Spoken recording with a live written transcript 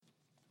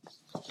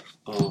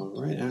All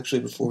right.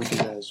 Actually, before we do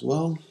that as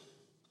well.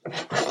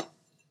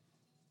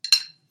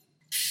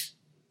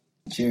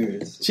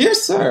 Cheers.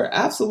 Cheers, sir.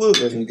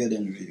 Absolutely. To a good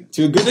interview.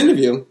 To a good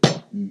interview.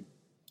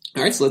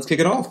 All right, so let's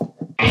kick it off. All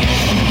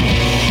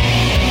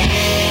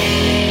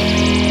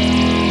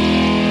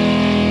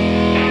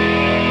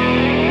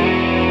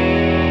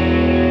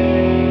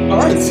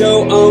right,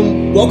 so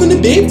welcome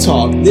to Babe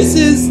Talk. This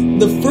is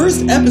the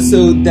first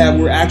episode that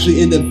we're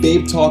actually in the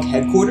Babe Talk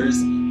headquarters.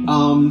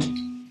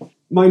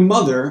 My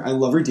mother, I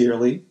love her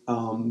dearly,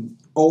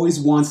 always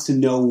wants to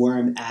know where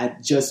I'm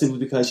at just simply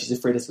because she's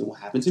afraid something will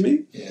happen to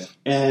me. Yeah.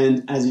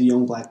 And as a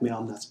young black male,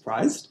 I'm not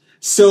surprised.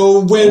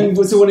 So when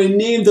I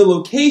named the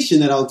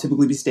location that I'll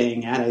typically be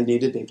staying at, I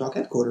named it Babe Talk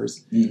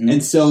Headquarters. Mm-hmm.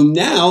 And so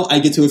now I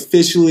get to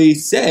officially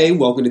say,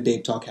 welcome to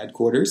Babe Talk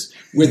Headquarters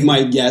with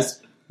my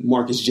guest,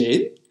 Marcus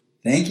Jade.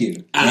 Thank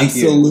you.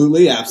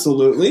 Absolutely. It's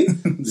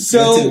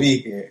good to be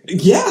here.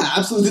 Yeah,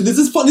 absolutely. This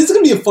is fun. This is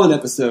going to be a fun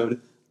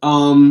episode.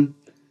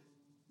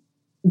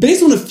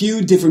 Based on a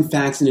few different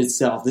facts in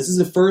itself, this is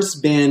the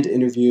first band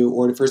interview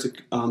or the first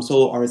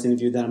solo artist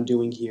interview that I'm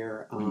doing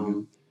here.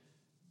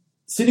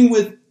 Sitting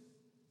with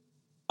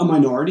a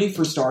minority,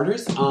 for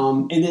starters,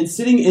 and then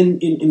sitting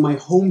in my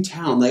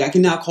hometown. Like, I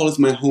can now call this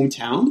my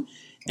hometown.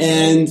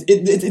 And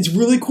it's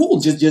really cool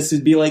just to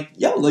be like,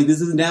 yo, like,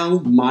 this is now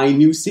my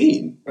new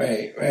scene.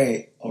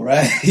 Right. All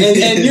right.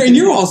 and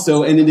you're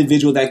also an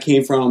individual that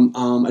came from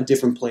a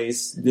different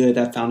place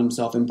that found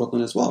himself in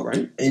Brooklyn as well,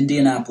 right?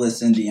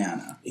 Indianapolis,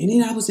 Indiana.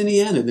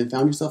 Then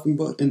found yourself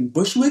in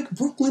Bushwick,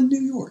 Brooklyn,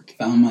 New York.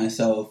 Found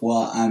myself,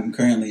 I'm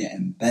currently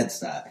in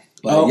Bed-Stuy.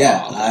 But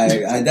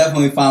I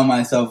definitely found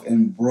myself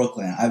in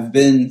Brooklyn.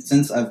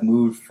 Since I've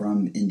moved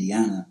from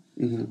Indiana,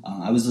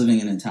 I was living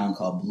in a town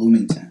called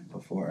Bloomington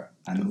before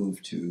I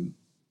moved to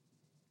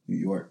New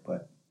York,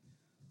 but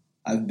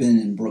I've been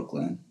in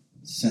Brooklyn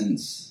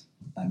since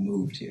I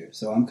moved here.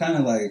 So I'm kind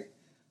of like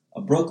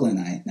a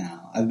Brooklynite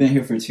now. I've been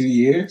here for 2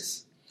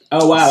 years.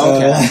 Oh, wow,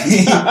 okay.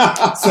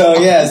 So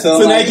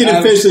now you can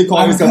officially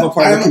call yourself a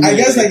part of the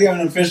community. I guess I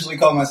can officially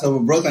call myself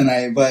a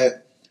Brooklynite,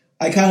 but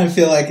I kind of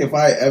feel like if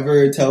I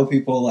ever tell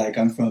people, like,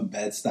 I'm from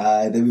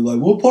Bed-Stuy, they'd be like,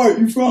 what part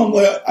you from?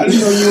 Like, I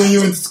didn't know you when you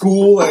were in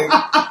school. Like,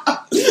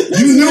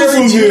 you knew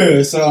from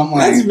here. So I'm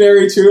like... That's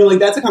very true. Like,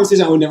 that's a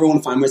conversation I would never want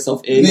to find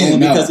myself in.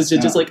 Because it's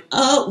just like,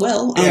 I'm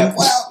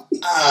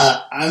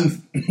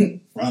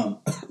from.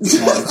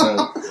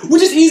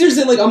 Which is easier to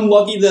say, like, I'm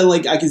lucky that,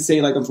 like, I can say,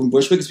 like, I'm from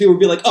Bushwick, because people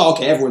would be like, oh,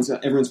 okay, everyone's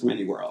from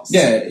anywhere else.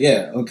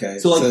 Yeah, okay.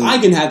 So, like, I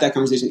can have that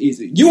conversation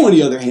easily. You, on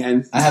the other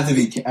hand... I have to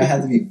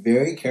be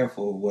very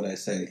careful what I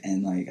say,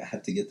 and, like, I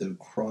have to get the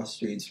cross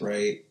streets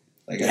right.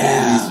 Like, I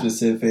have to be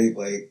specific,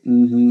 like,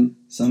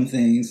 some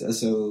things,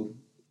 so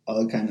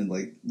all kind of,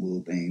 like,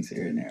 little things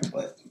here and there,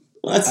 but...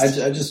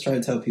 I just try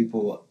to tell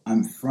people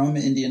I'm from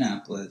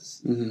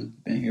Indianapolis, been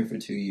here for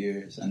 2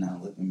 years, and now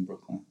live in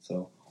Brooklyn,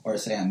 or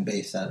say I'm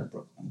based out of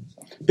Brooklyn.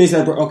 So. Based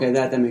out of Brooklyn, okay,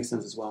 that makes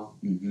sense as well.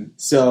 Mm-hmm.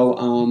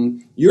 So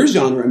your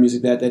genre of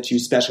music that you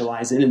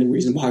specialize in, and the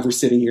reason why we're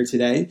sitting here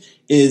today,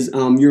 is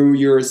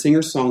you're a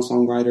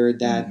singer-songwriter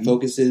that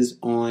focuses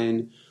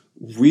on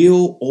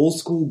real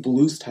old-school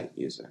blues-type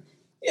music.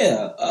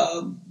 Yeah,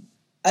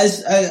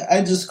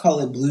 I just call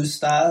it blues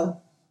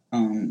style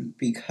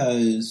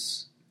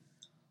because...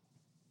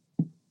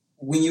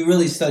 when you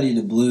really study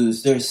the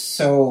blues, there's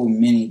so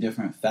many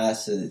different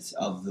facets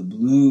of the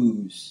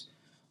blues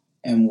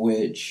in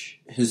which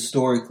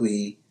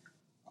historically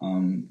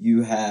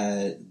you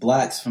had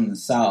blacks from the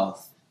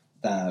South,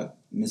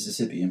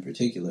 Mississippi in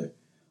particular,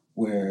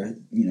 where,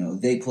 you know,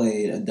 they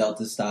played a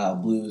Delta style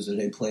blues or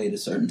they played a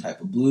certain type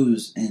of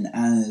blues. And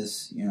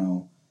as, you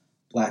know,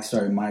 blacks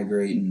started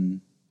migrating,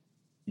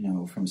 you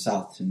know, from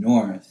South to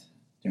North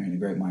during the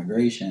Great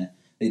Migration,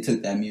 they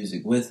took that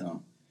music with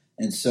them.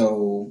 And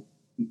so...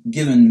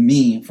 given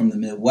me from the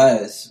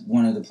Midwest,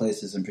 one of the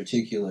places in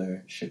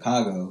particular,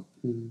 Chicago,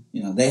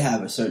 you know, they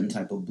have a certain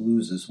type of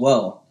blues as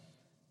well.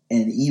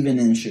 And even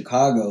in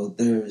Chicago,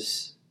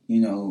 there's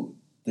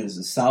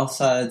a South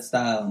Side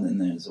style and then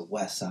there's a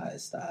West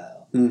Side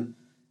style.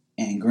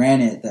 And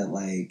granted that,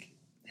 like,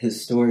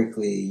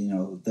 historically, you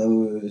know,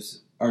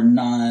 those are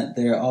not,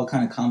 they're all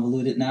kind of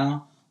convoluted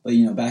now. But,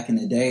 you know, back in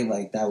the day,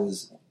 like,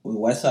 the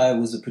West Side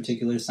was a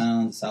particular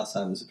sound, the South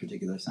Side was a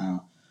particular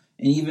sound.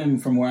 And even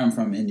from where I'm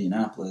from,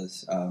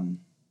 Indianapolis,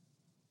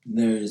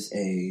 there's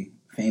a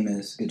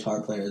famous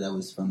guitar player that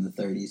was from the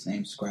 30s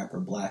named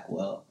Scrapper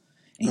Blackwell.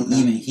 And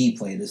even he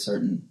played a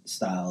certain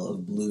style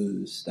of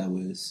blues that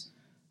was,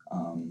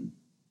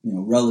 you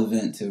know,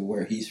 relevant to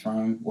where he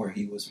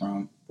was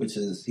from, which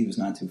is, he was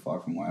not too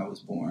far from where I was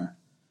born.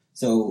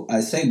 So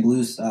I say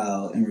blues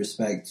style in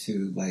respect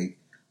to, like,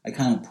 I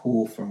kind of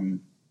pull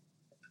from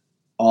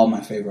all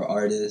my favorite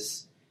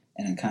artists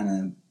and I kind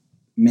of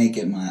make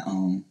it my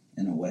own.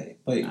 In a way,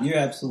 but you're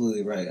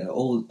absolutely right. An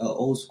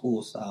old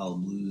school style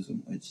blues,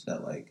 in which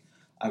that, like,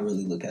 I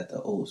really look at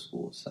the old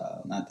school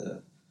style, not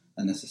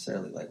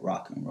necessarily like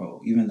rock and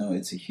roll, even though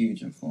it's a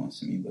huge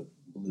influence to me. But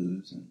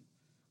blues and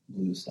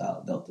blues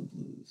style, Delta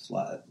blues,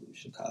 slide blues,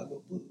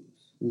 Chicago blues.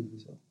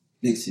 So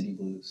Big City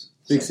Blues.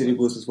 Big City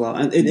Blues as well,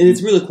 and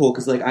it's really cool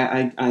because like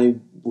I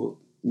will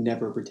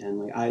never pretend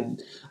like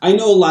I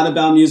know a lot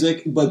about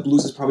music, but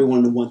blues is probably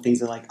one of the things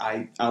that like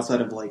I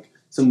outside of like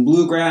some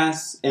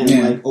bluegrass and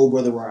like Oh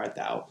Brother Where Art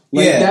Thou.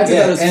 Like that's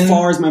about as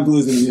far as my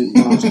blues and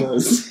knowledge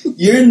goes.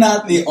 You're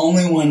not the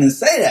only one to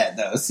say that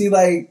though. See,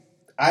 like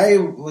I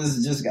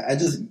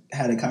just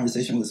had a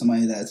conversation with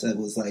somebody that said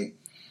was like,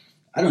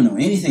 I don't know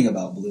anything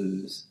about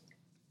blues,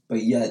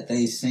 but yet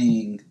they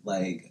sing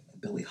like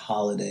Billie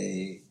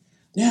Holiday,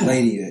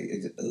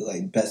 lady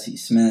like Bessie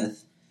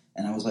Smith,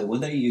 and I was like, well,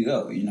 there you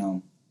go. You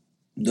know,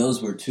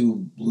 those were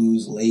two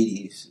blues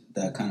ladies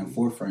that kind of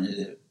forefronted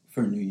it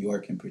for New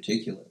York in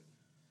particular.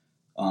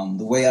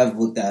 The way I've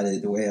looked at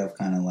it, the way I've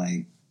kind of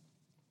like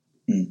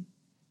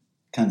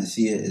kind of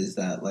see it is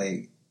that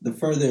like the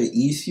further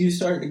east you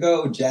start to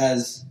go,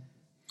 jazz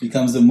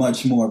becomes a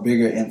much more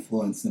bigger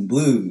influence than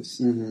blues.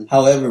 Mm-hmm.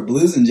 However,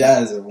 blues and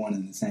jazz are one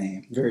and the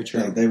same. Very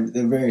true. Like,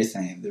 they're very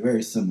same. They're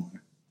very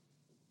similar.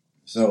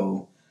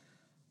 So,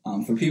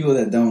 for people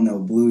that don't know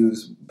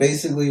blues,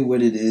 basically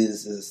what it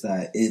is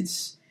that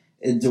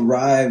it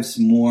derives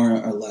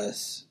more or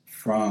less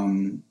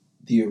from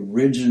the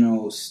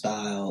original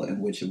style in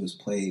which it was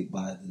played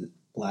by the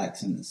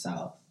blacks in the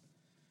South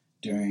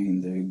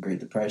during the Great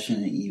Depression,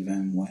 and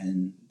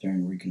even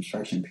during the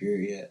Reconstruction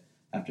period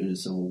after the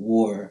Civil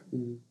War.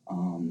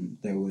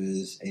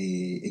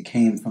 It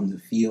came from the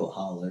field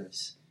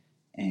hollers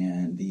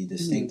and the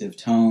distinctive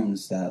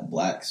tones that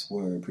blacks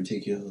were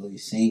particularly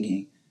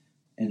singing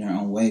in their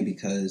own way,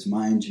 because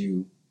mind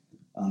you,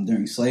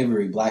 during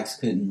slavery, blacks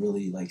couldn't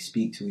really like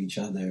speak to each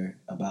other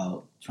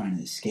about trying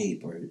to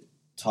escape or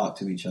talk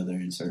to each other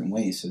in certain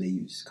ways, so they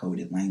used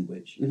coded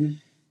language. Mm-hmm.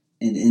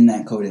 And in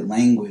that coded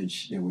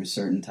language, there were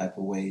certain type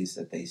of ways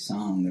that they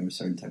sung. There were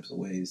certain types of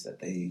ways that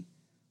they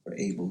were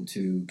able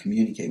to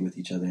communicate with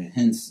each other. And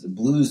hence, the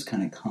blues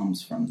kind of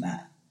comes from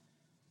that.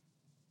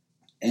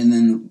 And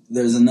then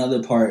there's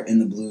another part in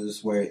the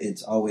blues where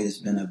it's always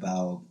been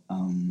about,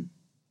 and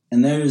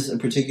there's a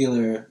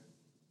particular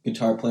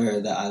guitar player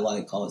that I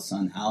like called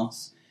Son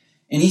House.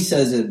 And he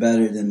says it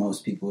better than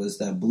most people, is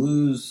that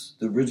blues,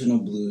 the original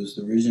blues,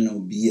 the original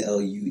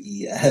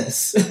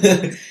BLUES,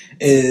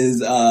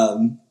 is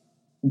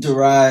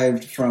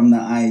derived from the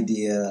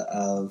idea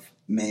of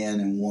man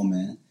and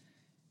woman.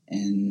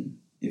 And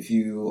if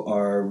you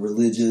are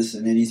religious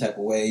in any type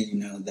of way, you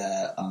know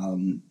that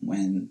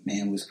when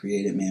man was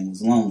created, man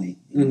was lonely.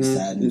 He was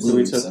sad and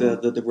blue. So he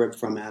took the rib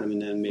from Adam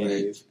and then made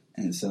Eve.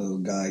 And so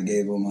God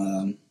gave him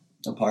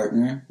a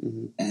partner.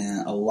 Mm-hmm.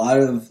 And a lot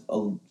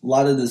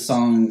of the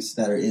songs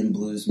that are in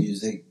blues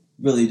music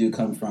really do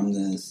come from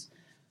this.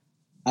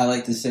 I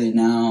like to say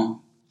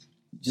now,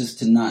 just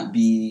to not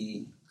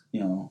be, you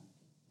know,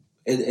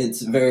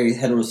 it's very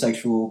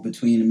heterosexual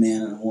between a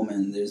man and a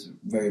woman. There's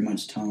very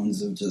much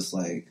tones of just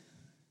like,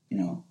 you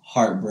know,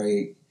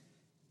 heartbreak,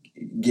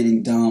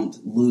 getting dumped,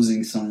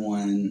 losing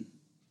someone,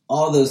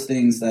 all those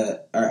things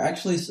that are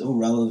actually so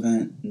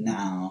relevant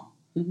now.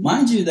 Mm-hmm.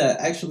 Mind you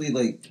that actually,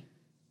 like,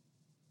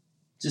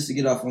 just to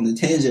get off on the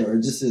tangent or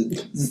just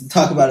to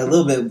talk about it a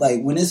little bit,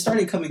 like when it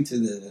started coming to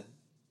the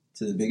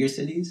bigger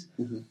cities,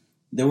 mm-hmm.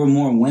 there were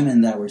more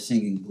women that were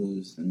singing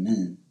blues than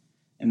men.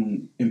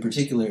 And in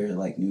particular,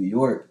 like New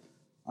York,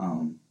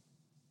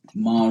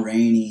 Ma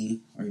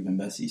Rainey or even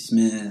Bessie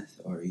Smith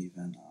or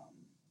even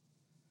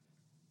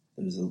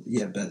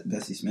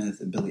Bessie Smith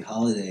and Billie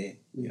Holiday,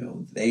 mm-hmm. you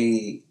know,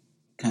 they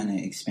kind of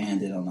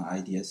expanded on the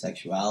idea of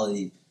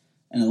sexuality.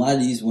 And a lot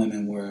of these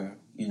women were,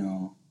 you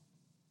know,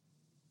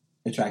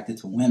 attracted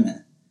to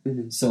women.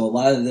 Mm-hmm. So a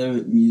lot of their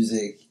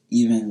music,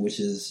 even which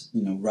is,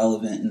 you know,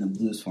 relevant in the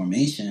blues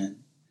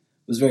formation,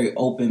 was very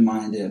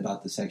open-minded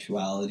about the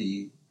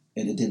sexuality,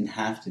 and it didn't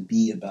have to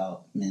be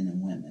about men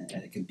and women.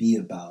 And it could be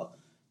about,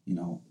 you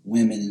know,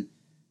 women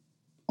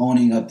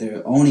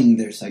owning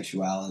their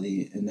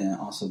sexuality and then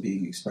also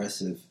being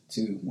expressive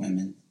to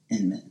women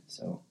and men.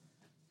 So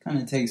kind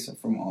of takes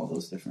from all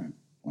those different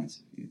points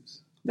of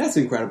views. That's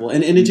incredible.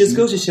 And it just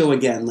goes to show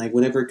again, like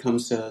whenever it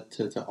comes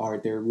to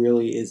art, there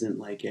really isn't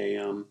like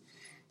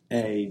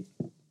a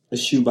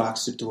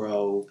shoebox to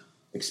throw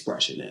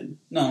expression in.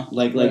 No.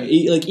 Like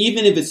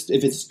even if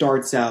it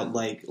starts out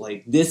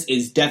like this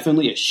is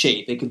definitely a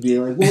shape, it could be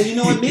like, well, you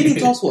know what, maybe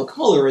it's also a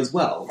color as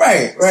well.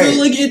 Right. So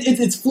like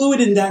it's fluid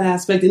in that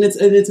aspect, and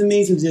it's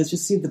amazing to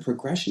just see the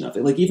progression of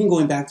it. Like even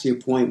going back to your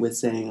point with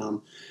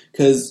saying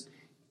because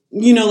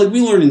you know, like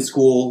we learned in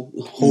school,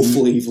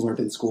 hopefully you've learned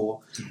in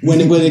school,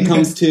 when it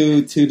comes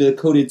to the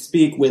coded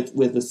speak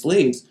with the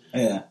slaves.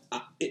 Yeah.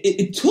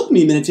 It took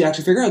me a minute to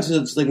actually figure out.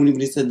 Just like when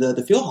he said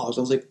the field hollers,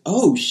 I was like,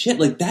 oh shit,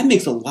 like that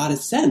makes a lot of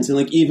sense. And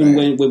like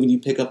even when you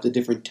pick up the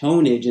different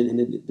tonnage and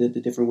the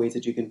different ways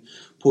that you can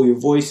pull your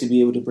voice to be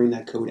able to bring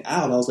that code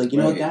out, I was like, you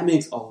know what, that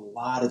makes a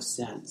lot of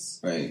sense.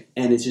 Right.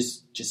 And it's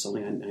just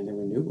something I never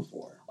knew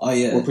before. Oh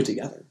yeah. Or put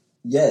together.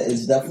 Yeah,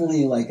 it's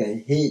definitely like a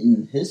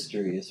hidden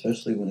history,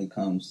 especially when it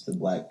comes to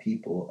black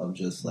people, of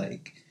just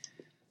like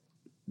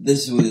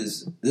this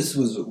was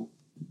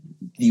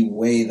the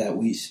way that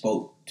we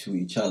spoke to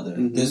each other.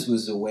 Mm-hmm. This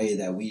was the way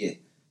that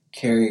we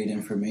carried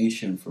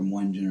information from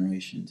one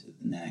generation to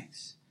the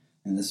next.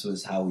 And this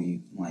was how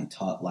we like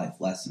taught life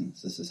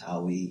lessons. This is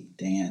how we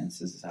danced.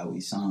 This is how we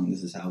sung.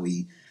 This is how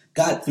we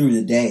got through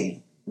the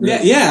day.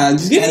 Really. Yeah.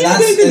 Just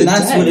and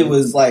that's what it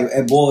was like.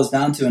 It boils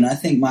down to. And I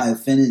think my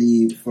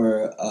affinity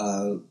for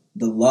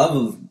the love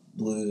of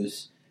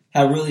blues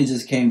had really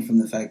just came from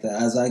the fact that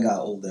as I got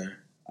older,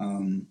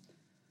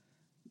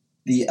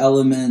 the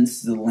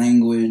elements, the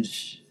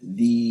language,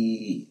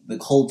 the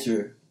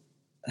culture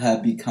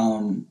had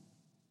become.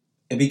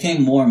 It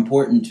became more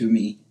important to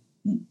me,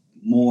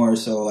 more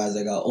so as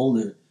I got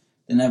older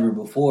than ever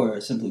before,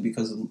 simply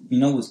because you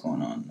know what's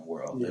going on in the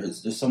world. Yeah.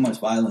 There's so much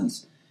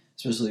violence,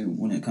 especially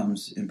when it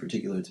comes in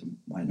particular to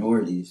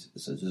minorities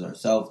such as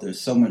ourselves. There's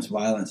so much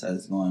violence that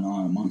is going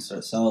on amongst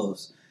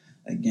ourselves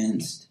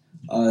against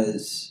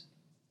us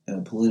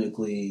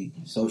politically,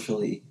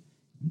 socially,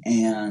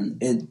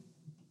 and it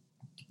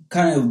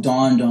kind of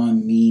dawned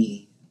on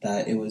me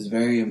that it was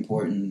very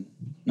important,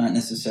 not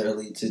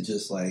necessarily to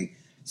just like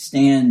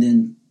stand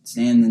in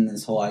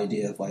this whole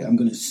idea of like I'm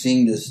going to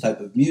sing this type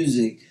of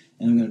music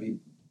and I'm going to be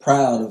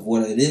proud of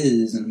what it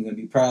is and I'm going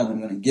to be proud and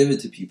I'm going to give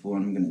it to people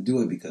and I'm going to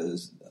do it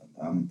because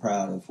I'm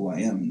proud of who I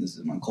am and this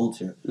is my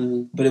culture.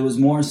 Mm-hmm. But it was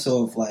more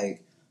so of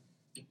like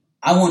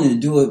I want to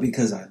do it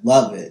because I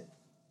love it,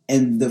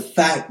 and the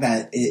fact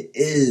that it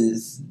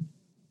is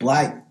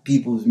Black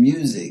people's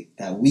music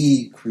that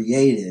we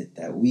created,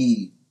 that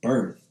we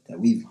birthed, that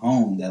we've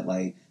honed, that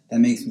like that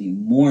makes me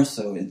more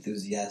so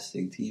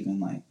enthusiastic to even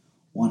like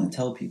want to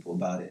tell people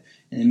about it,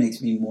 and it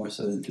makes me more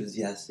so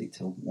enthusiastic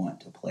to want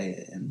to play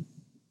it, and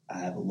I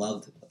have a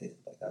love to play it.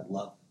 Like I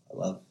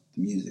love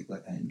the music.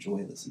 Like I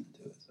enjoy listening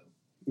to it. So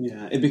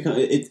yeah, it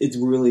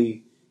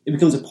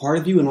becomes a part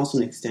of you and also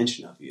an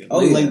extension of you.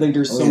 Like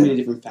there's so many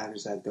different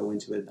factors that go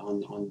into it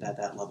on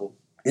that level.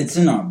 It's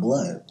in our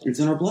blood. It's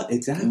in our blood,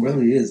 exactly. It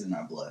really is in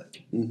our blood.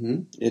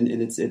 Mm-hmm.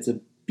 And it's a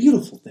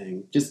beautiful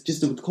thing. Just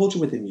the culture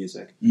within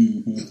music.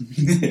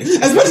 Mm-hmm.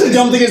 Especially the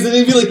dumb thing is that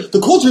they feel like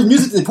the culture of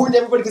music is important to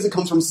everybody because it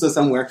comes from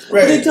somewhere.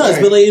 Right, but it does.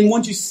 Right. But like, and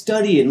once you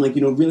study it and like,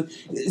 you know, really,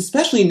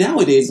 especially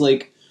nowadays,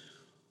 like,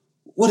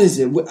 what is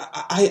it?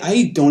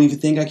 I don't even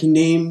think I can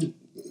name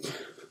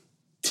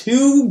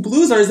 2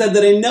 blues artists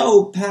that I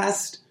know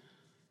past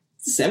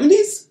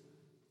 70s.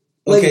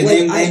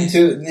 Okay,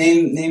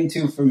 name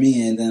two for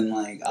me, and then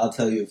like I'll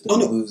tell you if they're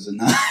blues or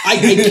not. I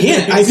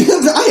can't. I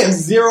have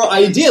zero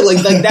idea.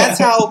 Like that's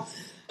how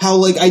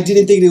like I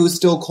didn't think it was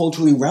still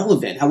culturally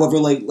relevant. However,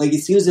 like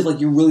it seems as if like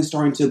you're really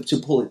starting to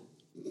pull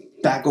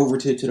it back over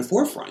to the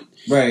forefront,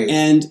 right?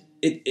 And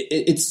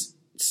it's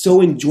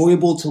so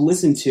enjoyable to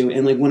listen to.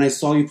 And like when I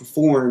saw you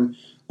perform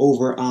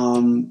over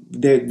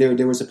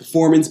there was a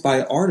performance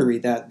by Artery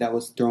that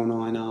was thrown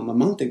on a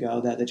month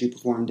ago that you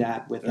performed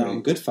at with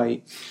Good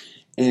Fight.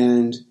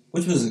 And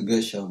which was a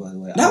good show, by the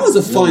way. That was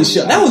a fun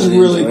show. That was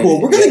really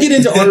cool. We're going to get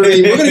into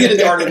Artery. We're going to get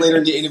into Artery later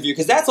in the interview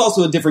because that's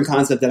also a different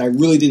concept that I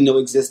really didn't know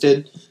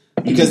existed.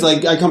 Because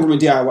like I come from a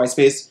DIY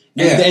space,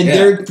 and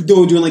they're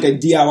doing like a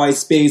DIY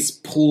space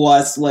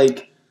plus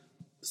like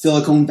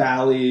Silicon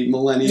Valley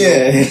millennial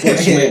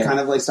Bushwick kind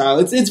of like style.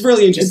 It's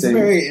really interesting. It's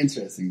very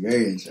interesting.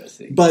 Very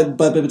interesting. But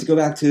to go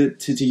back to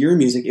your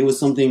music, it was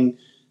something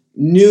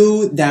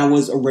new that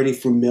was already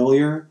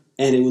familiar.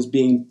 And it was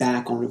being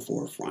back on the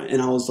forefront.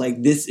 And I was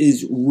like, this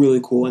is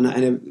really cool. And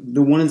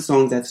the one of the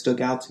songs that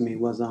stuck out to me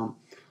was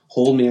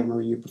Hold Me. I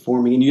remember you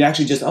performing. And you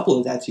actually just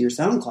uploaded that to your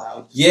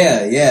SoundCloud.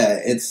 Yeah.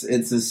 It's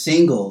a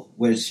single,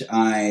 which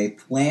I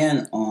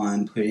plan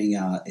on putting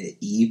out an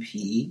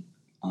EP.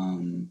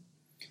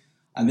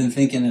 I've been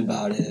thinking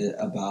about it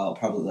about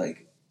probably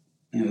like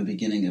in the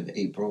beginning of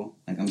April.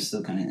 Like I'm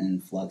still kind of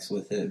in flux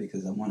with it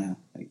because I want to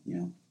like, you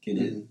know, get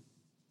it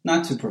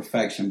not to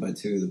perfection, but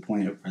to the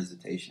point of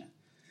presentation.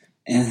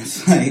 And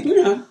it's like,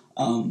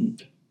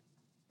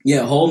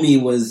 Hold Me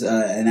was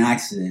an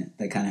accident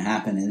that kind of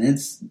happened. And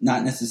it's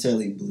not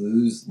necessarily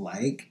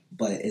blues-like,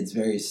 but it's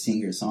very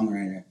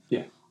singer-songwriter.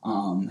 Yeah.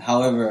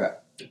 However,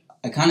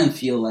 I kind of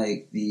feel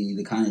like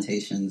the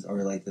connotations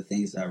or like the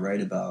things that I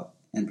write about,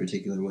 in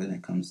particular when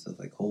it comes to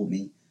like Hold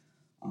Me,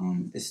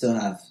 it still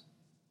have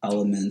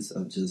elements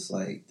of just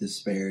like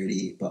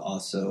disparity, but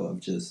also of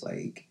just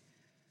like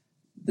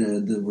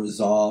the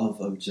resolve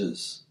of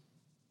just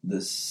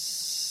this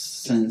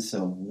sense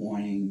of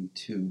wanting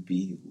to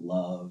be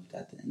loved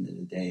at the end of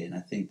the day. And I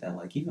think that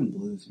like even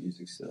blues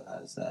music still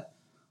has that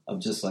of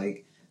just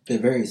like they're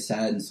very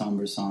sad and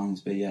somber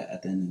songs, but yet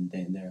at the end of the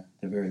day they're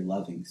very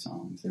loving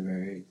songs. They're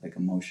very like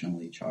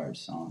emotionally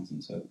charged songs.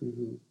 And so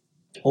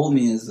Hold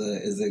Me is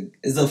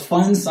a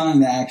fun song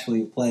to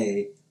actually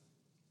play.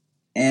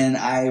 And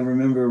I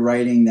remember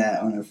writing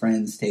that on a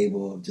friend's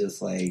table of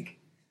just like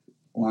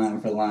line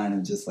for line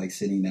of just like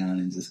sitting down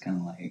and just kind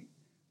of like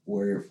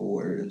word for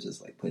word of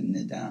just like putting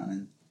it down.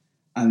 And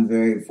I'm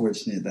very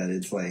fortunate that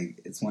it's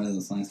one of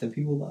those songs that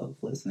people love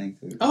listening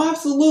to. Oh,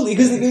 absolutely,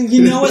 because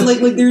you know what, like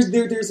there's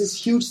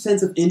this huge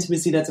sense of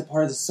intimacy that's a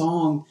part of the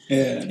song.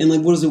 Yeah. And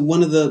like, what is it?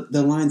 One of the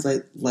lines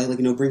like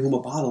bring home a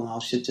bottle and I'll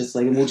shit just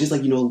like, and we'll just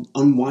like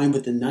unwind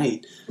with the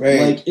night.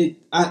 Right. Like it,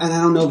 and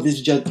I don't know if this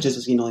is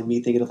just like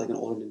me thinking of like an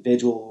older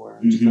individual or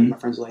just like my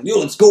friends are like,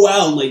 let's go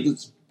out and like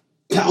let's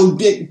pound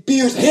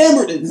beers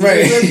hammered.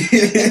 Right.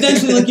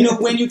 Eventually, like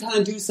when you kind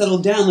of do settle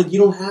down, like you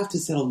don't have to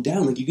settle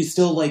down. Like you can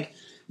still like.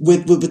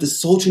 With the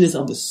sultriness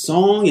of the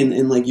song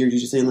and like you're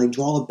just saying like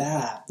draw a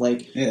bath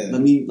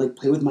let me like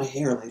play with my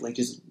hair like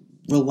just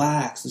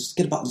relax, just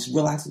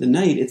relax at the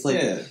night. It's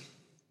like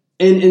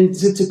and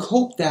to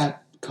couple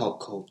that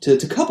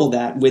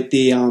with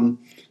the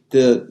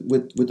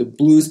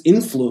blues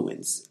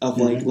influence of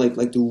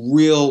like the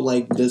real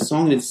like the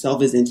song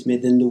itself is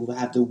intimate, then to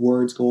have the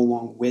words go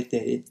along with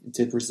it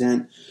to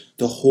present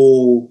the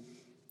whole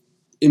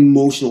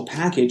emotional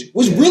package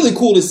was really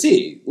cool to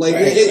see. Like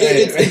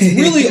it's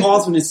really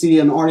awesome to see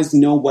an artist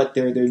know what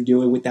they're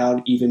doing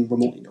without even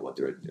remotely know what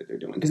they're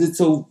doing because it's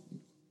so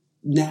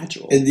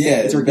natural. And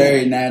it's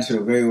very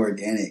natural, very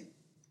organic.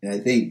 And I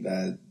think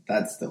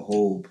that's the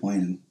whole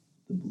point of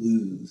the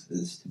blues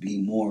is to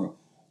be more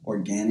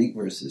organic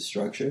versus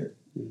structured.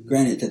 Mm-hmm.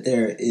 Granted that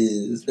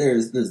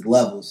there's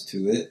levels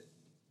to it,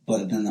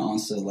 but then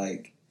also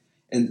like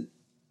and.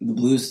 The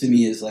blues to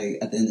me is like,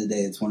 at the end of the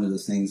day, it's one of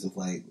those things of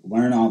like,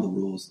 learn all the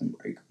rules, then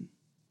break them.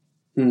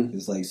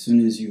 It's like, as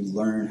soon as you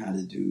learn how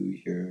to do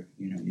your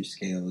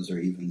scales or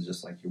even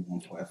just like your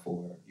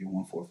 1/4/4, your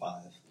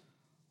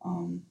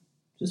 1/4/5,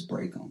 just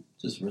break them.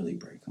 Just really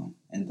break them.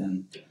 And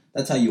then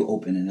that's how you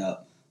open it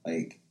up.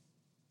 Like,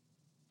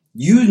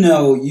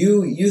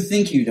 you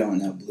think you don't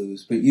know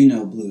blues, but you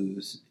know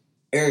blues.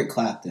 Eric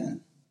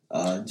Clapton,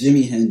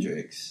 Jimi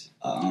Hendrix,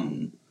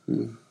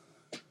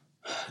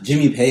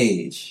 Jimmy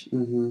Page.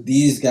 Mm-hmm.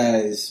 These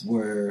guys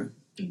were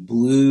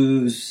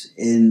blues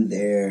in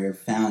their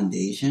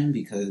foundation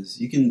because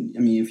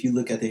if you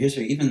look at the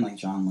history, even like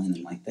John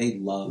Lennon, like they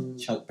loved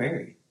Chuck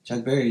Berry.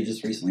 Chuck Berry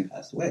just recently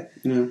passed away.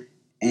 Yeah.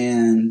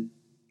 And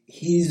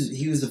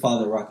he was the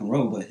father of rock and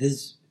roll, but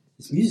his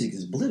music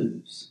is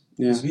blues.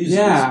 Yeah. His music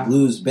is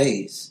blues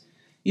based.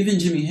 Even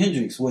Jimi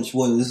Hendrix, which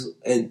was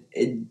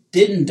it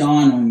didn't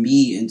dawn on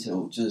me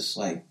until just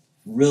like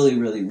really,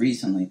 really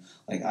recently.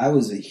 Like I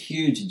was I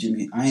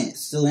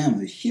still am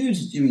a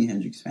huge Jimi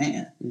Hendrix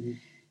fan. Mm-hmm.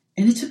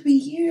 And it took me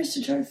years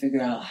to try to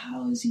figure out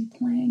how is he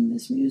playing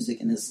this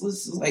music, and this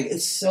is like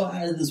it's so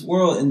out of this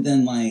world. And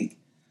then like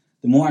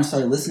the more I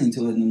started listening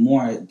to it, and the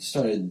more I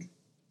started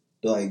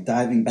like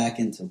diving back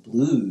into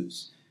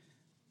blues,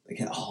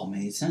 like it all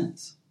made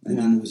sense. And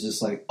then it was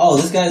just like, oh,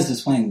 this guy's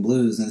just playing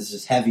blues, and it's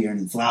just heavier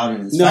and it's louder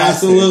and it's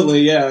faster.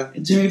 Absolutely, yeah.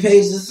 And Jimmy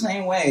Page is the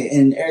same way,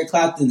 and Eric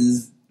Clapton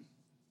is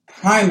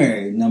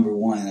primary number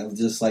one of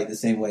just like the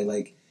same way.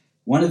 Like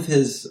one of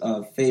his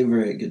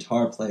favorite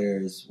guitar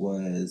players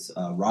was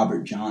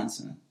Robert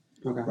Johnson.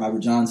 Okay. Robert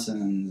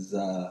Johnson's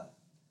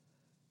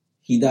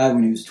he died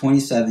when he was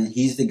 27.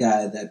 He's the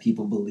guy that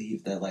people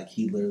believe that like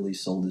he literally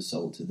sold his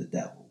soul to the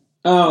devil.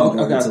 Oh, in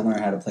order to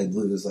learn how to play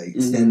blues, like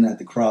standing at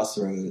the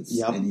crossroads,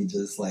 and he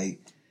just like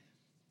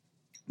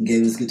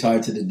gave his guitar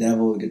to the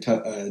devil.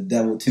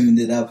 Devil tuned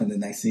it up, and the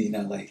next thing you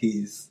know, like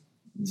he's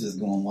just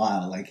going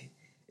wild. Like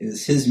it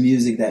was his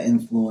music that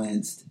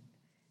influenced,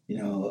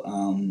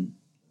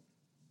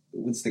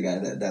 what's the guy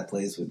that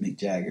plays with Mick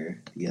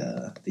Jagger,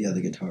 the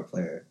other guitar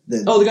player?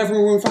 The guy from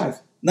Maroon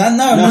 5. No.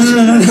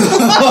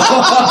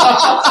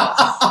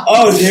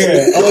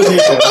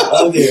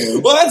 Oh dear.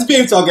 Well, that's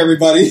Babe Talk,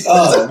 everybody.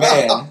 Oh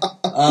man.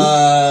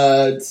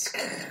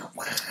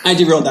 I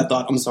derailed that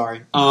thought. I'm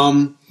sorry.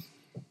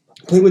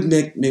 Played with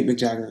Mick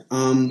Jagger.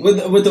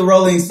 With the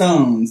Rolling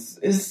Stones.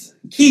 It's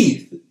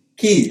Keith.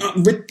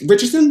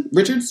 Richardson?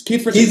 Richards?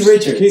 Keith Richards. Keith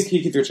Richards.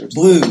 Keith Richards.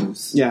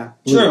 Blues. Yeah.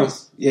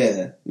 Blues. True.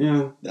 Yeah.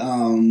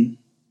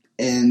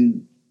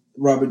 And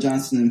Robert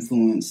Johnson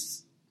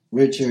influenced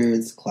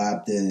Richards,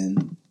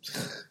 Clapton,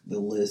 the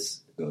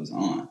list goes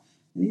on.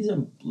 And these are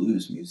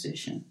blues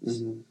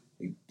musicians. Mm-hmm.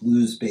 Like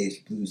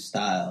blues-based, blues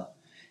style.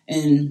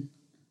 And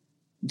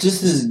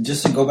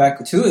just to go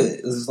back to it,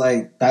 it's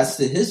like that's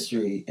the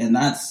history, and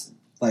that's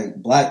like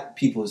black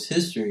people's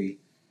history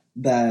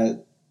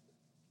that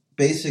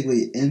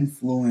basically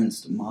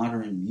influenced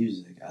modern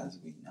music as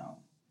we know.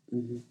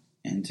 Mm-hmm.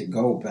 And to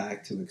go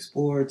back to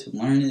explore, to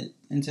learn it,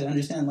 and to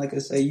understand, like I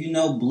say,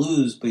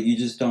 blues, but you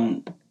just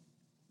don't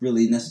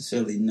really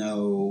necessarily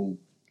know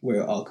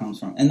where it all comes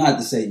from. And not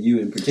to say you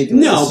in particular.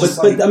 No, but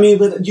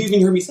you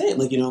even heard me say it.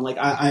 Like,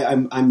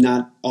 I'm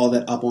not all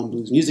that up on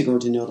blues music, or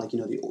to know, like,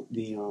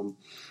 the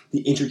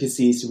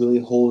intricacies to really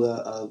hold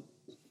a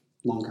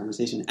long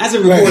conversation as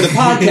a record a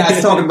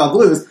podcast talking about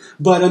blues.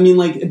 But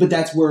but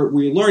that's where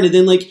we learn. And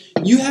then like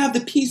you have the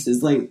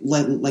pieces like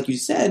you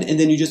said, and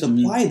then you just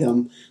apply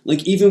them.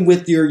 Like even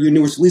with your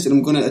newest release, and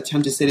I'm going to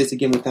attempt to say this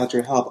again without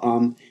your help.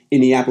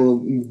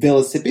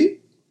 Indianapolis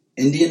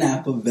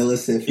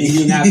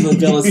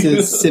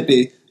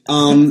Mississippi.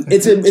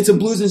 It's a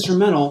blues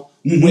instrumental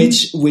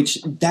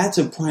which that's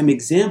a prime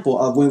example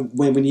of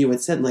when you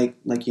had said like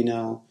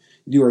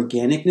the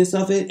organicness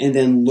of it, and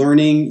then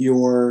learning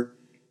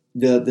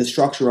the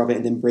structure of it,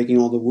 and then breaking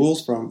all the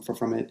rules from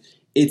it.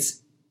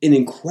 It's an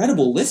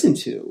incredible listen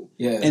to,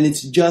 and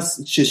it's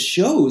just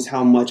shows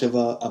how much of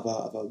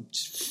a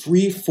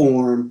free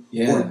form,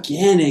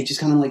 organic, just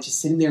kind of like just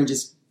sitting there and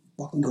just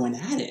fucking going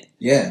at it.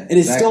 Yeah, and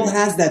it still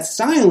has that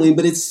styling,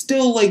 but it's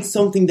still like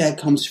something that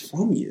comes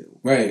from you.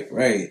 Right,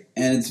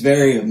 and it's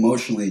very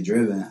emotionally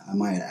driven. I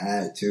might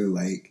add too,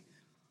 like,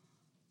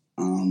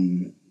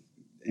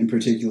 in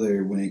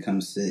particular when it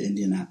comes to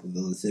Indianapolis,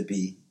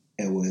 Mississippi,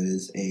 it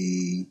was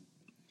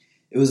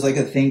like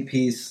a think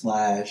piece /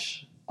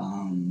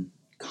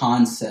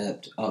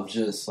 concept of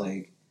just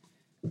like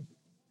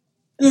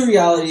the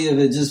reality of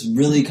it, just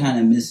really kind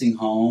of missing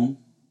home,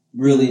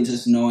 really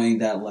just knowing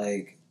that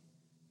like,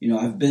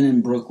 I've been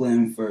in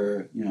Brooklyn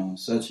for,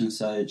 such and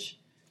such,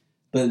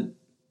 but,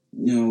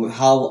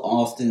 how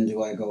often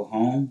do I go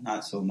home?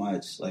 Not so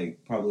much, like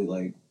probably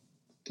like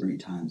 3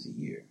 times a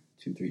year,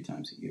 2-3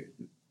 times a year,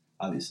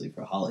 obviously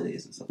for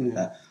holidays and stuff like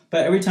that.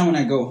 But every time when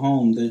I go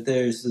home,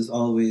 there's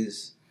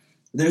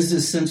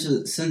this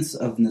sense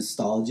of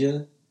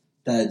nostalgia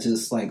that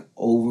just like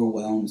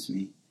overwhelms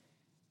me.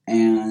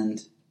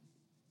 And,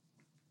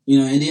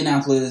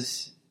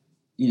 Indianapolis,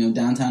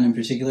 downtown in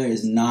particular,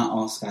 is not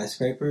all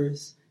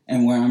skyscrapers.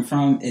 And where I'm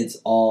from, it's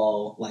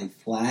all like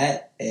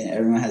flat, and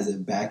everyone has a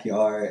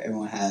backyard.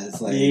 Everyone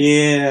has like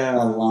a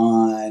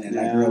lawn. And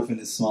I grew up in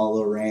a small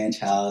little ranch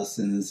house,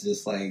 and it's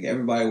just like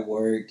everybody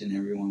worked and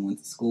everyone went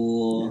to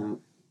school.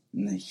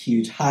 And the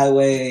huge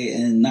highway,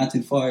 and not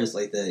too far is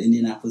like the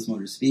Indianapolis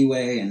Motor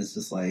Speedway, and it's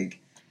just like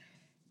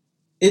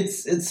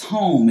it's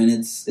home, and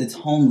it's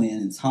homely,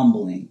 and it's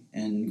humbling.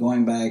 And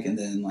going back and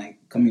then like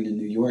coming to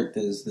New York,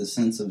 there's this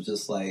sense of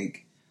just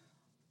like,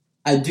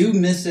 I do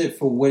miss it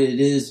for what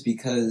it is,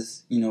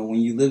 because, when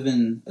you live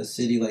in a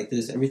city like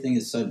this, everything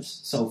is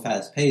so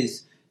fast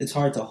paced. It's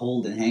hard to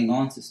hold and hang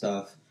on to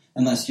stuff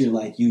unless you're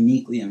like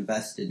uniquely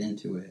invested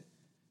into it.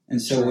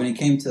 And so when it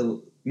came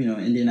to,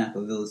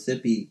 Indianapolis,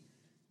 Mississippi,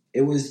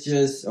 it was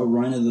just a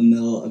run of the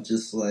mill of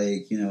just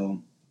like,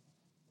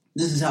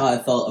 this is how I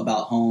felt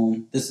about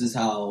home. This is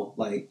how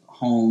like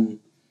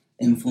home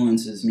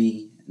influences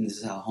me. And this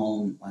is how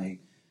home, like,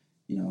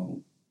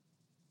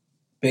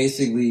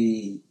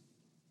 basically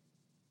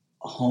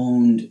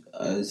honed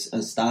a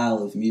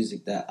style of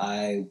music that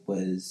I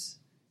was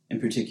in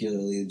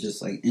particularly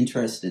just like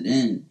interested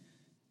in,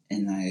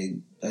 and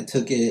I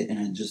took it and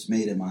I just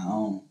made it my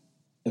own.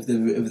 If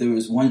there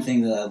was one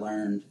thing that I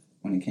learned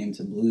when it came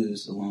to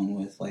blues, along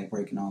with like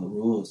breaking all the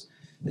rules,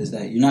 is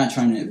that you're not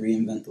trying to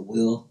reinvent the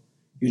wheel.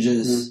 You're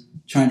just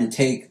trying to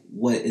take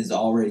what is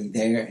already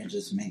there and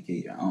just make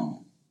it your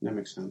own. That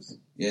makes sense.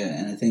 Yeah,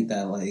 and I think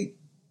that like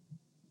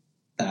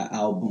that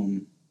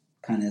album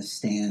kind of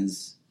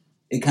stands.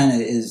 It kind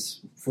of is,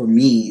 for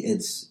me,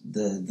 it's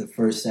the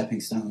first stepping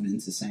stone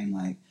into saying,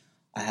 like,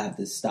 I have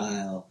this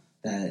style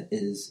that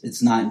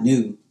it's not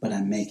new, but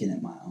I'm making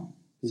it my own.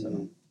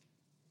 So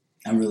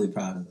I'm really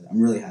proud of it.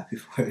 I'm really happy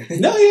for it.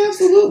 No, yeah,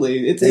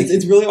 absolutely.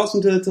 It's really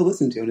awesome to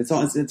listen to. And it's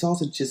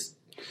also just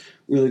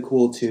really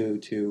cool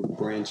to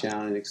branch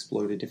out and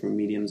explore the different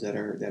mediums that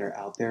are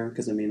out there.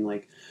 Because, I mean,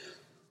 like,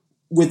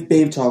 with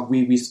Babe Talk,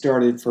 we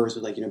started first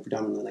with, like,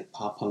 predominantly, like,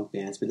 pop-punk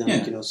bands. But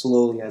then,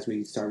 slowly as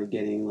we started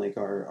getting, like,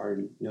 our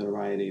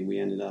notoriety, we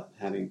ended up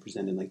having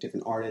presented, like,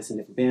 different artists and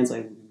different bands.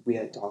 Like, we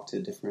had talked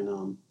to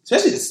different,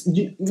 especially,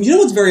 you know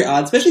what's very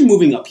odd? Especially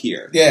moving up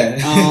here. Yeah.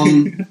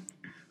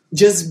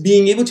 Just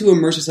being able to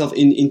immerse yourself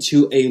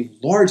into a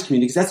large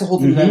community, because that's the whole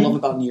thing that I love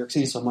about New York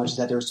City so much, is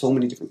that there are so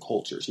many different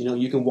cultures.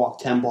 You can walk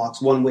 10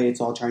 blocks one way, it's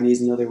all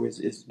Chinese, and the other way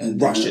is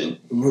Russian.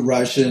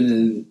 Russian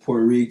and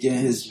Puerto Rican,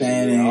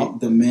 Hispanic,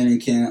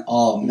 Dominican.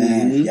 Oh,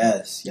 man,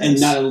 yes.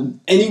 And not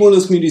any one of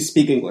those communities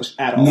speak English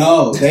at all.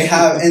 No, they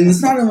have, and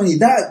it's not only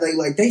that,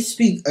 they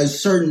speak a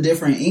certain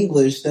different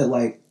English that,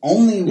 like,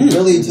 only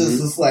really just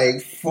is,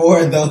 like,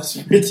 for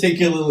those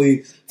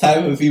particularly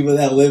type of people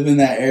that live in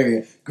that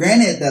area.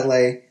 Granted that,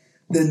 like,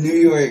 the New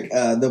York,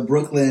 the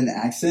Brooklyn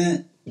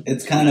accent,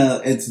 it's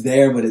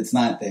there, but it's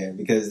not there,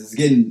 because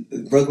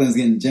Brooklyn's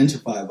getting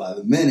gentrified by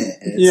the minute.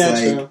 And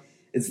it's true.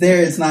 It's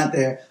there, it's not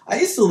there. I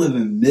used to live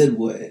in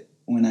Midwood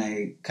when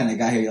I kind of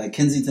got here, like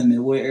Kensington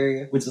Midwood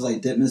area, which is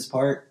like Ditmas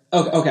Park.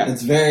 Okay.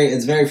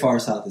 It's very far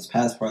south. It's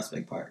past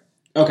Prospect Park.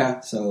 Okay.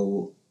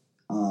 So,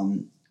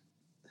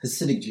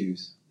 Hasidic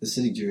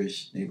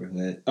Jewish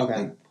neighborhood. Okay.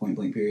 Like point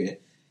blank period.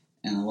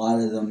 And a lot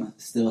of them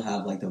still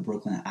have like the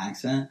Brooklyn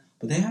accent,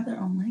 but they have their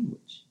own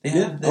language. They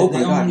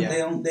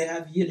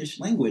have Yiddish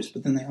language,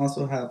 but then they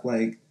also have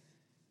like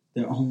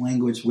their own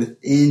language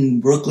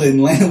within Brooklyn,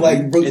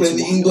 like Brooklyn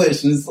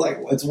English, and it's like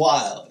it's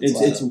wild.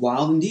 It's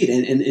wild indeed,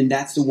 and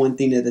that's the one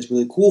thing that's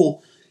really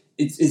cool.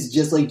 It's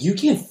just like you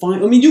can't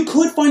find. I mean, you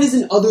could find this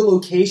in other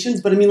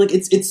locations, but I mean, like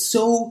it's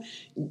so.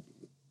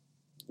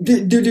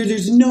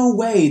 There's no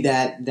way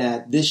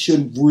that this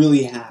should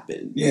really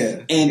happen.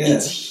 Yeah, and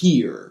it's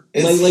here.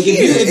 It's like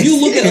if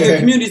you look at other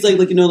communities, like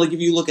if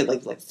you look at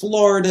like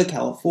Florida,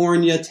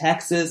 California,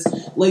 Texas,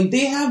 like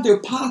they have their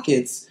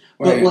pockets.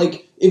 But Right.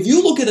 like if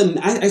you look at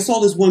I saw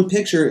this one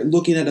picture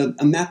looking at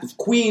a map of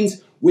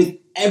Queens with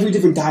every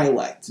different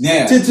dialect.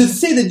 Yeah. To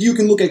say that you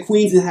can look at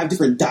Queens and have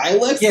different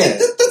dialects, Yeah,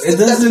 it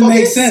doesn't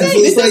make sense.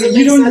 It's like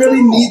you don't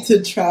really need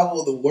to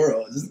travel the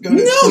world. Just go to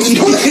just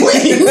go to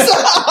Queens.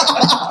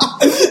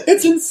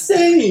 It's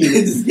insane.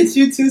 It just gets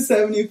you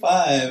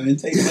 $2.75 and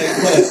takes like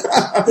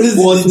what?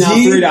 Well, it's now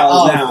 $3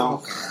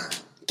 now.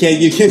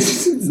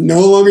 It's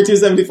no longer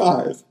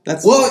 $2.75.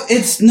 That's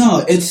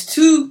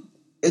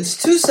it's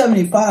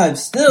 $2.75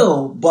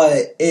 still,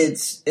 but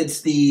it's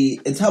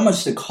how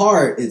much the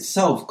card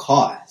itself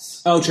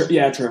costs. Oh, true.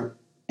 Yeah, true.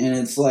 And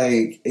it's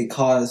like it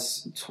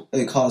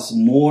costs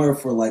more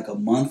for like a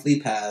monthly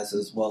pass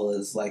as well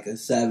as like a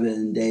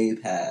 7-day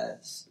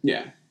pass.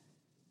 Yeah.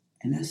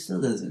 And that still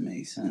doesn't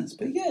make sense.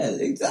 But yeah,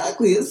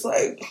 exactly. It's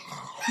like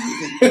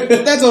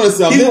that's what it's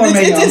up.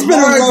 It's been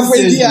a rough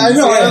week. Yeah, I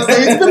know. Yeah.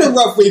 It's been a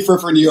rough week for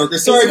New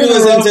Yorkers. Sorry if you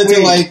listen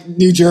to like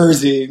New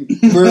Jersey.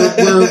 We're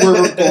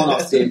going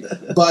off steam.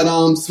 But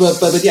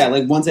yeah,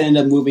 like once I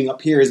ended up moving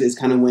up here is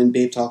kind of when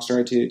Babe Talk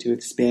started to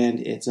expand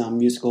its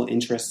musical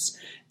interests.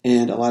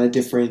 And a lot of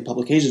different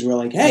publications were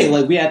like, hey,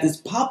 like we have this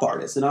pop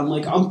artist. And I'm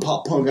like, I'm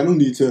pop punk. I don't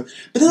need to.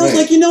 But then I was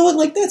like, you know what?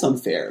 Like that's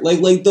unfair.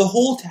 Like the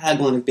whole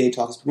tagline of Babe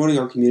Talk is promoting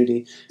our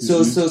community.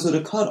 So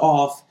to cut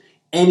off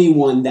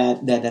anyone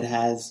that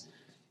has,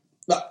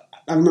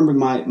 I remember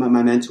my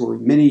mentor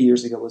many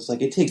years ago was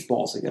like, it takes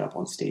balls to get up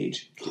on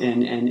stage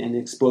and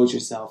expose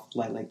yourself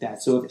like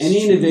that. So if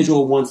any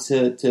individual wants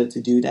to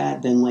do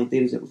that, then like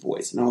they deserve a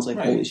voice. And I was like,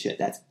 holy shit,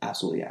 that's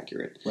absolutely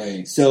accurate.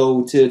 Right.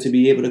 So to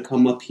be able to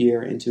come up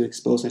here and to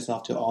expose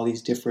myself to all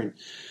these different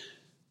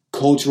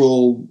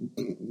cultural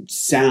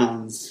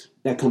sounds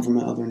that come from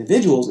other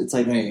individuals, it's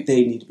like they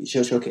need to be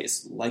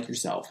showcased like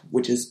yourself,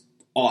 which is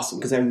awesome,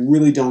 because I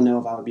really don't know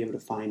if I would be able to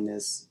find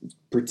this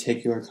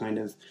particular kind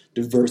of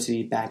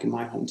diversity back in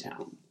my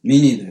hometown.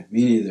 Me neither.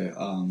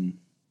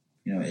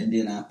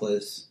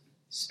 Indianapolis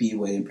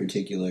Speedway in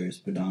particular is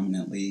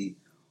predominantly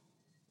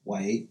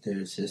white.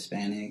 There's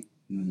Hispanic,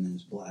 and then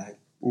there's black.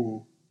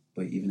 Mm-hmm.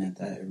 But even at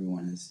that,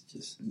 everyone is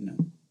just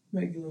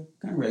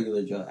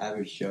regular Joe,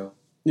 average Joe.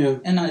 Yeah,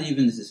 and not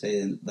even to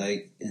say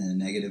like in a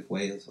negative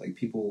way. It's like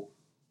people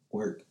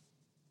work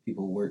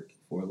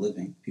for a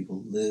living.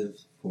 People live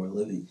for a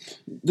living.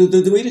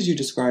 The way that you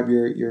describe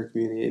your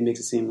community, it makes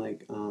it seem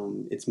like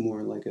it's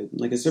more like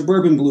a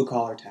suburban blue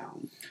collar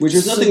town, which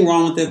there's nothing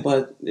wrong with it,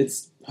 but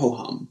it's ho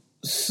hum.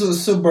 So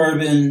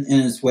suburban in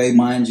its way,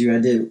 mind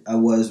you. I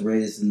was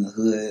raised in the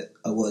hood.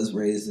 I was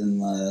raised in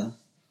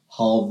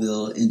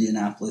Hallville,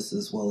 Indianapolis,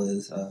 as well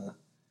as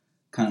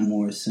kind of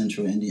more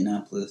central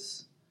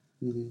Indianapolis.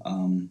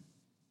 Mm-hmm.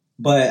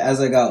 But as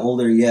I got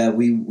older,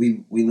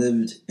 we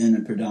lived in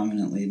a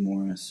predominantly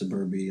more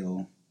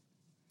suburban,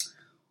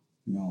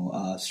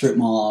 strip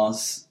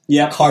malls,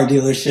 car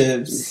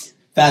dealerships,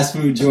 fast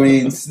food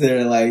joints that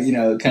are like,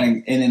 kind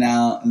of in and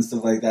out and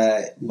stuff like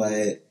that.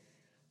 But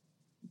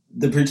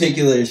the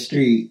particular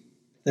street,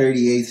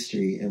 38th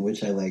Street, in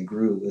which I like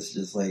grew, was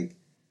just like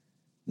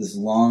this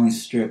long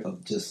strip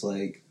of just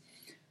like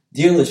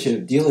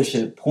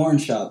dealership, porn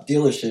shop,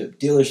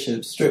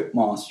 dealership, strip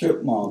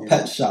mall,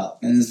 pet shop.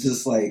 And it's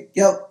just like,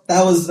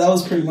 that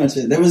was pretty much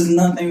it. There was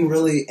nothing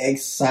really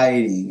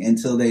exciting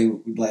until they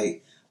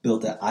like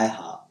built an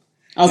IHOP.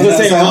 I was going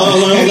to say,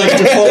 like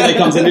Chipotle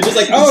comes in, it's just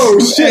like, oh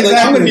shit, exactly.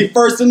 Like I'm going to be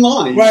first in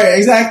line. Right,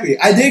 exactly.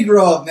 I did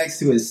grow up next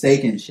to a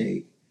Steak and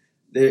Shake.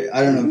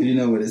 I don't know if you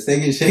know what a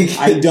Steak and Shake is.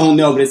 I don't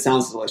know, but it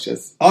sounds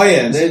delicious. Oh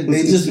yeah, they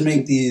just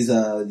make these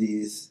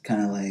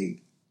kind of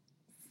like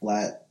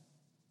flat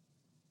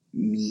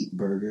meat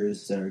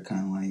burgers that are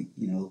kind of like,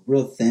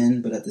 real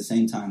thin, but at the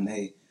same time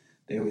they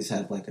always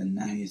have like a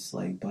nice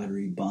like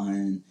buttery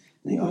bun.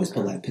 They always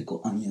put like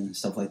pickled onion and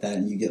stuff like that,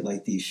 and you get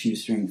like these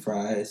shoestring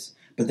fries.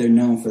 But they're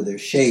known for their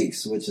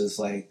shakes, which is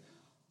like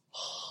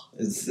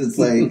it's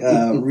like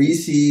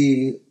Reese,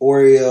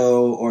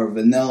 Oreo, or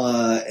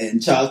vanilla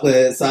and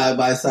chocolate side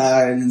by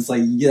side, and it's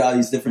like you get all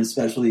these different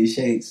specialty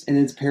shakes, and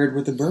it's paired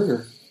with a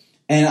burger.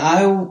 And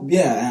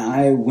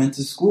I went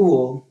to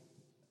school.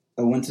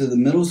 I went to the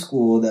middle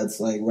school that's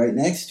like right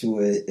next to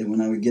it, and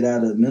when I would get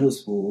out of middle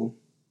school,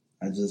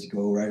 I just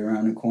go right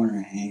around the corner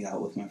and hang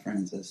out with my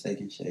friends at Steak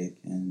and Shake.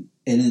 And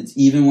it's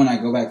even when I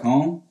go back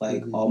home,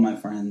 like all my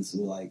friends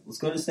were like, let's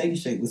go to Steak and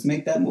Shake, let's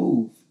make that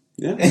move.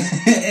 Yeah.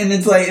 And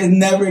it's like, it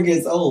never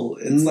gets old.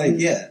 It's like,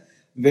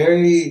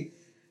 very,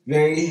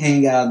 very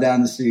hang out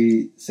down the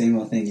street, same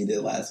old thing you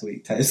did last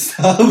week type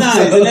stuff.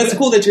 Nice. So, and that's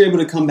cool that you're able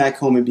to come back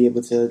home and be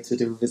able to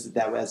visit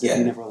that as if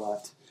you never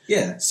left.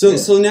 Yeah.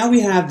 So now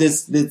we have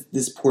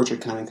this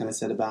portrait kind of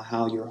said about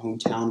how your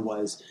hometown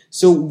was.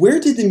 So where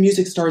did the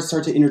music start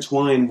to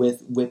intertwine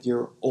with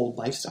your old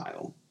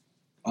lifestyle?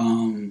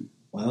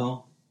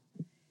 Well,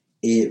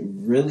 it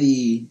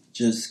really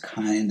just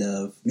kind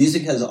of,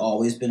 music has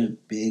always been a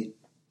big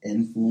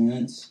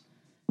influence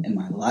in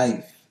my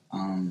life.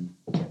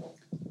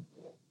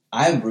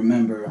 I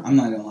remember, I'm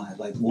not gonna lie,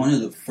 like one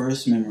of the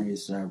first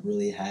memories that I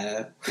really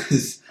had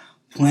was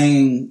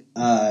playing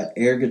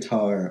air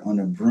guitar on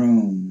a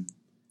broom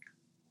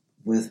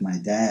with my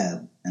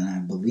dad, and I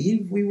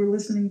believe we were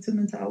listening to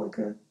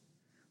Metallica.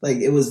 Like,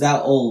 it was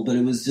that old, but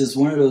it was just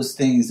one of those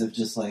things of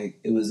just like,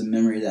 it was a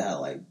memory that had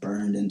like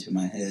burned into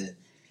my head.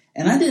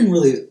 And I didn't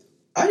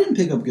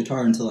pick up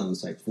guitar until I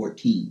was like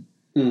 14,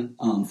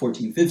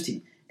 14,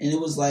 15. And it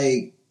was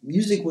like,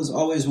 music was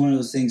always one of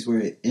those things where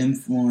it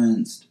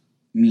influenced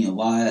me a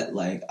lot.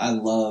 Like,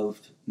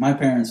 my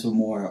parents were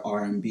more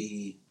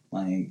R&B,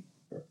 like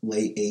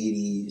late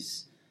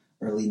 80s,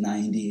 early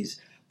 90s.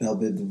 Bell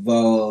Biv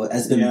DeVoe,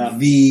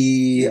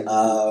 SWV,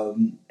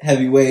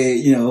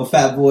 Heavyweight,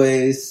 Fat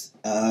Boys,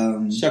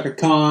 Chaka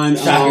Khan.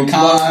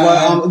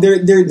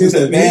 There's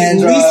a band.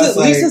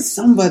 Lisa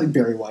somebody,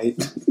 Barry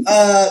White.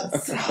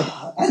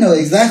 I know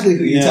exactly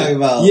who you're talking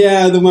about.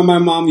 Yeah, the one my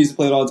mom used to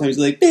play it all the time. She's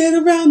like,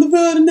 been around the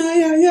world and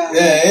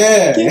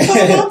yeah.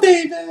 Come on,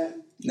 baby.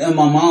 No,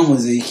 my mom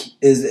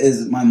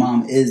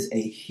is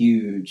a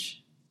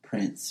huge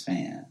Prince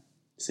fan.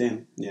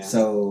 Same, yeah.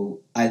 So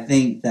I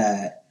think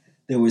that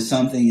there was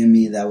something in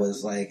me that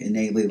was like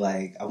innately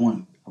like I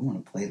want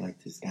to play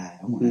like this guy.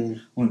 I want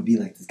to be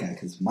like this guy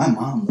because my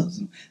mom loves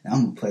him. And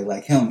I'm gonna play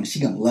like him, and she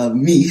gonna love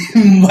me.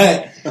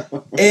 But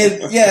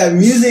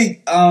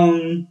music.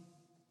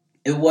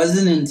 It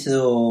wasn't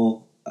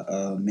until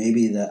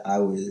maybe that I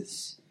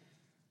was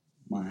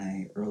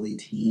my early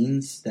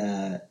teens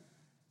that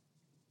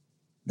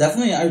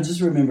definitely I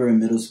just remember in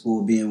middle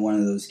school being one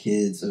of those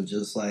kids of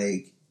just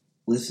like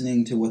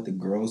listening to what the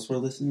girls were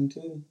listening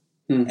to.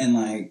 And,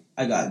 like,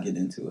 I got to get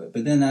into it.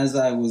 But then as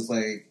I was,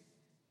 like,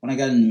 when I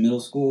got into middle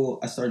school,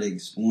 I started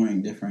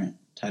exploring different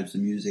types of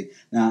music.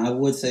 Now, I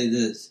would say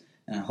this,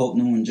 and I hope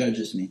no one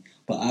judges me,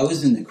 but I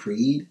was in the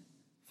Creed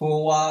for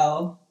a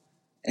while.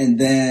 And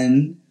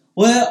then,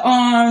 with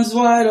arms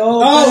wide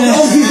open.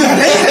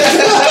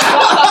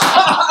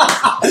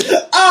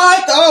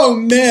 Oh,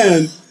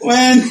 man.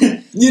 When,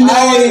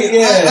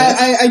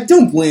 I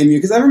don't blame you,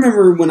 because I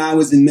remember when I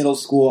was in middle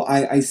school,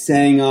 I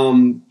sang,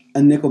 a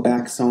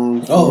Nickelback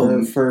song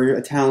for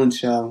a talent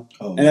show.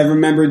 Oh, and I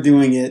remember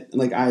doing it.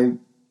 Like, I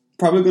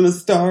probably going to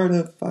start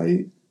a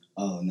fight.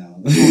 Oh,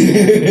 no.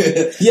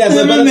 Yeah,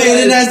 but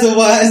made it as a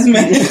wise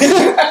man.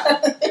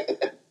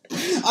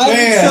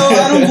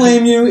 I don't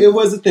blame you. It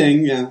was a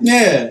thing, yeah.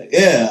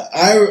 Yeah.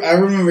 I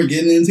remember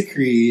getting into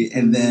Creed,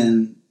 and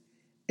then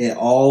it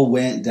all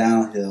went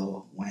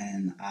downhill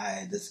when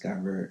I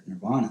discovered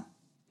Nirvana.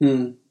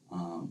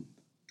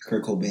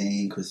 Kurt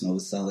Cobain, Chris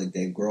Novoselic,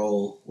 Dave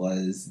Grohl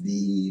was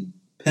the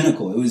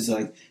pinnacle. It was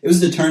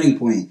the turning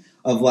point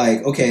of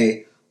like,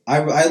 okay,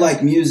 I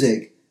like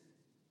music,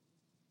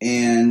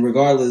 and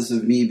regardless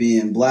of me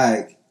being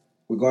black,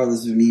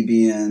 regardless of me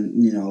being,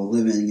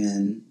 living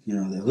in,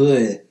 the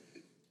hood,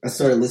 I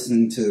started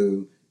listening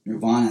to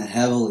Nirvana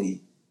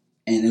heavily,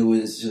 and it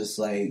was just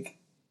like,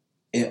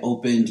 it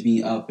opened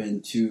me up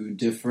into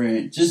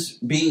different,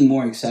 just being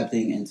more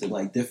accepting into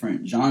like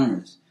different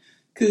genres.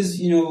 'Cause,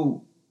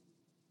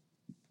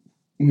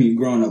 when you're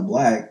growing up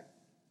black,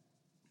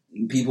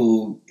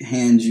 people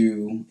hand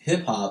you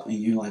hip hop, and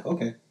you're like,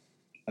 okay,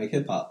 like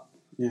hip hop.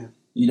 Yeah.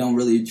 You don't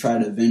really try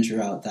to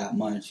venture out that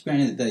much.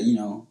 Granted that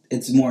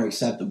it's more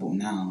acceptable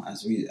now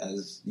as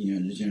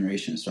the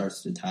generation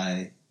starts to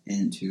tie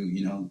into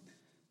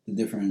the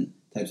different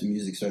types of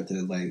music start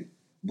to like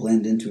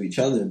blend into each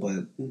other.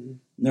 But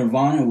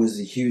Nirvana was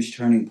a huge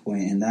turning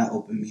point, and that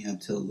opened me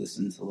up to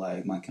listen to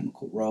like My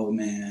Chemical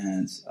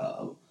Romance.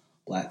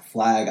 Black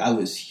Flag. I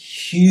was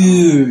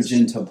huge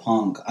into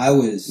punk. I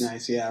was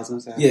nice. Yeah, I was gonna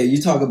say. Yeah, you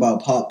talk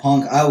about pop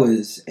punk. I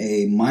was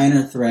a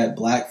Minor Threat,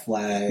 Black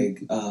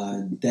Flag,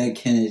 Dead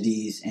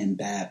Kennedys, and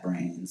Bad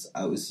Brains.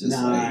 I was just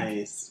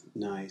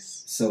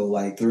nice. So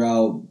like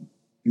throughout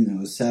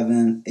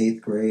 7th, 8th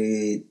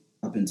grade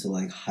up into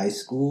like high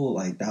school,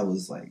 like that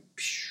was like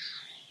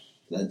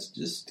that's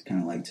just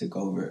kind of like took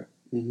over.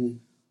 And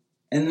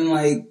then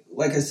like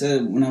I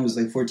said, when I was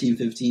like 14,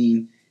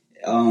 15,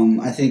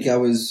 I think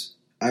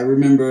I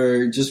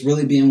remember just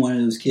really being one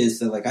of those kids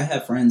that, like, I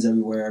had friends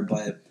everywhere,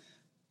 but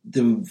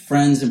the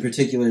friends in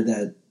particular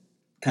that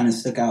kind of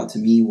stuck out to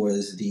me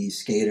was the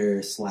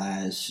skater /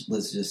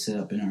 let's just sit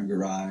up in our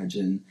garage,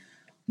 and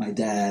my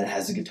dad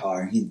has a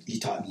guitar, and he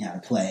taught me how to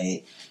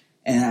play.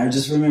 And I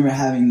just remember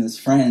having this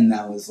friend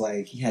that was,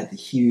 like, he had the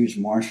huge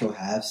Marshall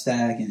half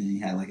stack, and he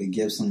had, like, a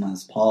Gibson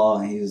Les Paul,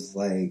 and he was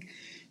like,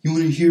 you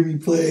want to hear me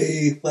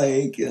play,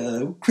 like,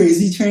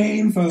 Crazy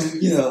Train from,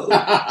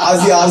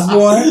 Ozzy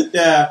Osbourne?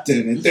 Yeah.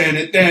 And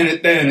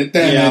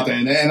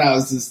I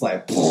was just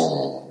like,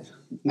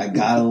 I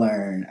gotta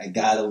learn.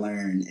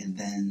 And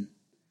then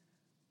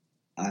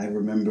I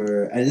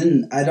remember,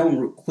 I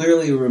don't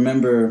clearly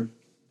remember,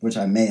 which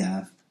I may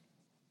have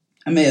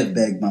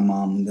begged my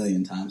mom a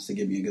million times to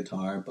give me a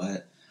guitar,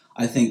 but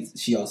I think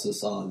she also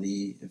saw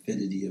the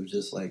affinity of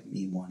just like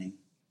me wanting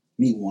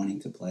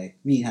to play,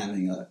 me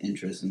having an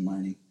interest in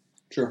learning.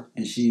 Sure.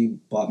 And she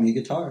bought me a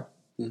guitar.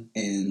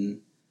 And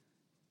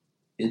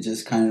it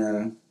just kind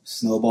of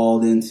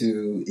snowballed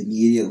into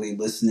immediately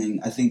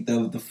listening. I think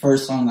the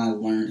first song I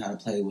learned how to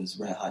play was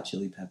Red Hot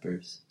Chili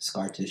Peppers,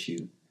 Scar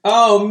Tissue.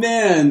 Oh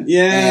man,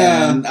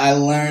 yeah. And I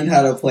learned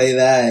how to play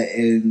that,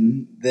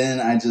 and then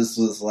I just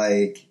was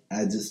like,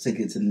 I just took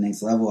it to the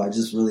next level. I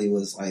just really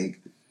was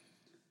like,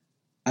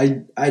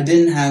 I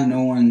didn't have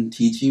no one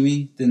teaching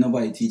me. Didn't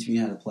nobody teach me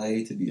how to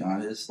play, to be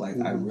honest. Like,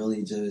 I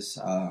really just,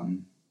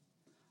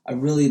 I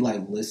really,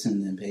 like,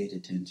 listened and paid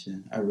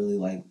attention. I really,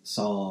 like,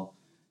 saw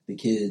the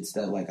kids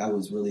that, like, I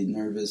was really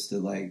nervous to,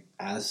 like,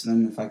 ask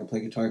them if I could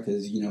play guitar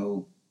because, you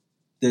know,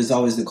 there's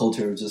always the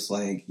culture of just,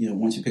 like, you know,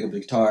 once you pick up the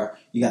guitar,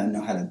 you got to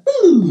know how to...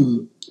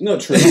 No,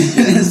 true.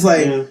 It's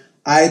like,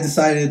 I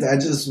decided, I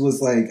just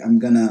was like, I'm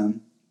going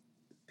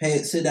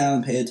to sit down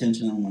and pay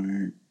attention and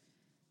learn.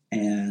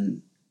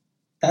 And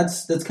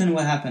that's kind of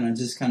what happened. I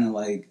just kind of,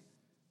 like,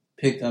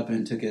 picked up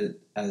and took it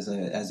as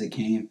it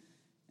came.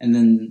 And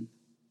then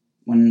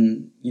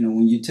when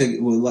you took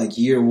it, well, like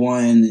year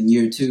 1 and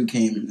year 2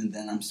 came, and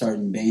then I'm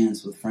starting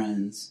bands with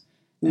friends.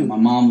 And my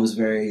mom was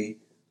very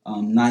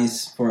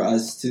nice for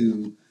us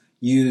to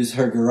use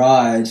her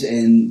garage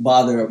and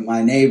bother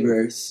my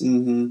neighbors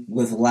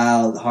with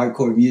loud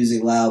hardcore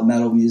music, loud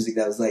metal music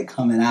that was like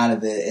coming out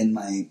of it. And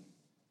my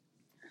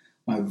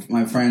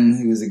friend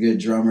who was a good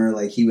drummer,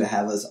 like he would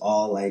have us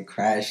all like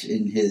crash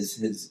in his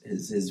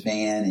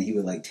van, and he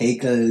would like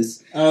take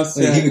us. Oh,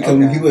 so like, he would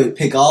come, he would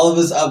pick all of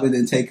us up and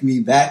then take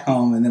me back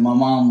home. And then my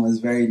mom was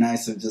very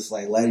nice of just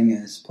like letting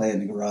us play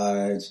in the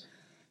garage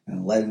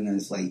and letting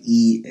us like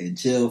eat and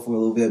chill for a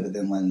little bit, but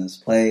then letting us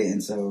play.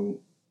 And so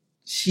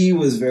she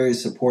was very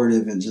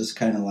supportive and just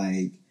kind of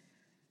like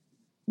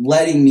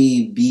letting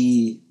me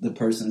be the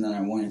person that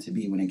I wanted to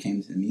be when it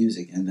came to the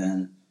music. And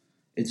then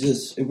it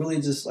really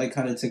just like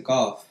kind of took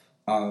off.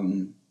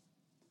 In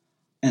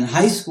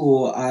high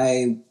school,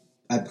 I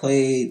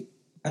played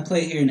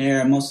here and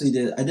there.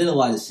 I did a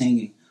lot of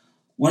singing.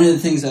 One of the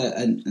things that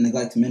I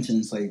neglect to mention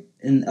is like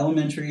in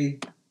elementary,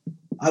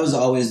 I was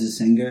always a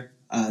singer.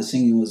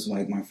 Singing was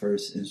like my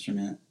first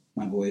instrument,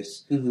 my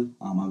voice. I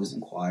was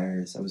in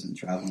choirs. I was in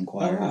traveling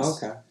choirs. Oh, wow,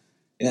 okay.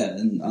 Yeah,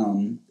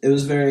 and it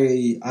was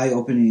very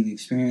eye-opening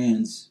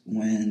experience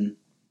when,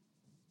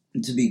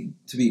 to be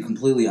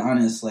completely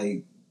honest,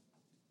 like,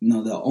 you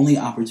know, the only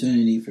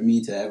opportunity for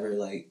me to ever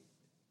like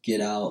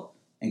get out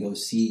and go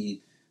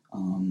see,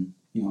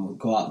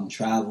 go out and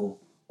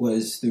travel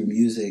was through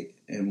music.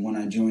 And when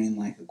I joined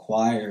like a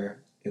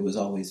choir, it was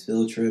always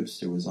field trips.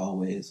 There was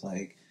always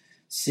like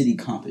city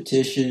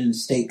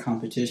competitions, state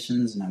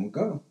competitions, and I would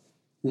go.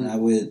 And I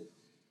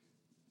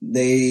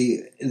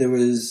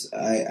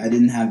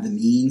didn't have the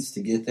means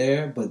to get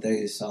there, but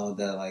they saw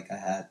that like I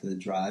had the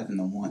drive and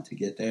the want to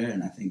get there.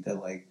 And I think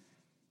that like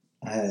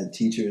I had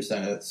teachers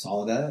that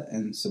saw that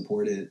and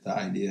supported the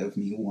idea of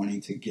me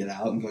wanting to get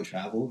out and go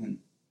travel. And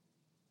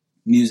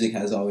music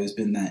has always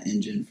been that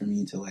engine for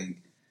me to like,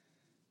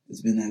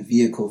 it's been that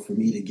vehicle for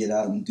me to get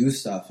out and do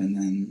stuff. And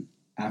then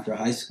after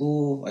high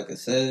school, like I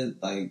said,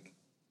 like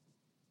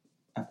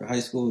after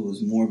high school, it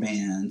was more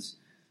bands,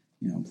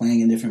 you know,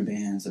 playing in different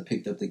bands. I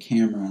picked up the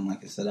camera, and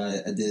like I said,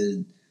 I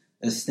did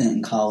a stint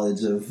in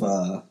college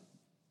of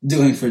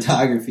doing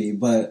photography.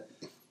 But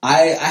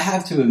I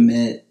have to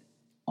admit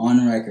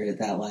on record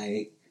that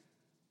like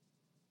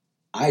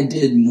I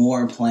did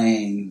more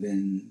playing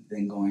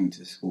than going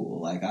to school.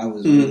 Like I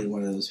was really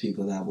one of those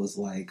people that was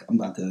like, I'm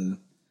about to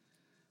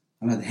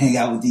hang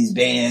out with these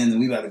bands, and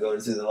we about to go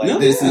to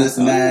this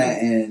and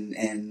that,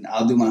 and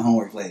I'll do my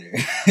homework later.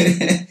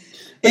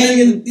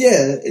 And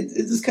yeah, it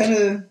just kind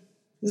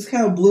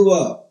of blew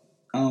up.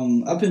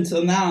 Up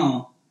until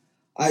now,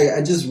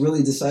 I just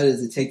really decided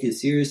to take it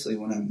seriously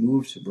when I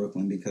moved to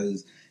Brooklyn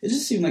because it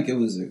just seemed like it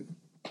was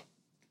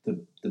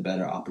the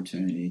better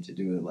opportunity to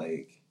do it.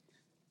 Like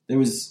there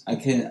was, I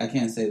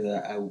can't say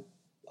that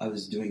I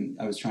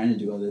was trying to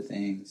do other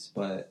things,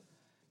 but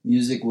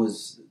music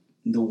was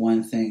the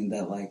one thing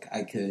that like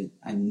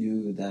I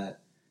knew that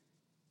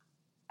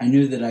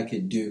I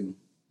could do,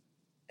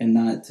 and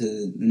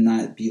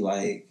not be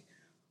like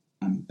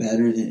I'm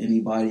better than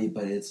anybody,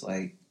 but it's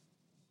like,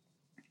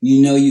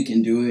 you know, you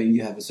can do it and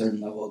you have a certain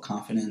level of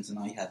confidence, and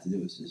all you have to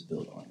do is just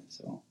build on it.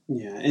 So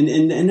yeah,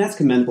 and that's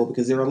commendable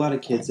because there are a lot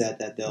of kids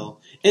that they'll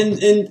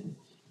and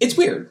it's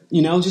weird,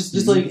 you know, just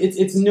like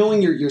it's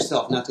knowing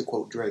yourself, not to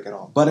quote Drake at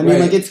all, but I mean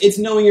like it's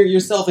knowing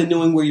yourself and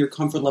knowing where your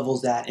comfort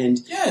level's at, and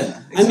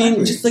yeah, exactly. I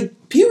mean just like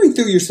peering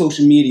through your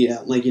social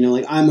media, like, you know,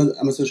 like I'm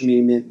a social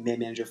media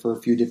manager for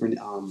a few different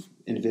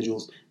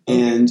individuals,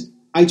 and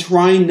I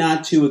try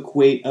not to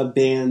equate a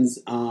band's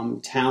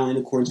talent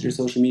according to their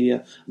social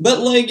media. But,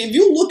 like, if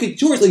you look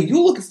at yours, like,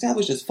 you look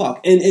established as fuck.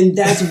 And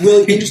that's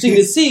really interesting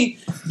to see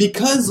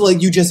because,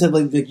 like, you just said,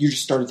 like you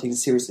just started taking it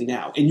seriously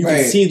now. And you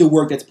can see the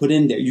work that's put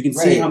in there. You can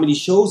see how many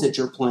shows that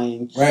you're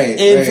playing. Right.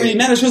 And for the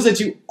amount of shows that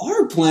you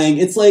are playing,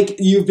 it's like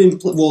you've been,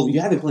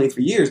 you have been playing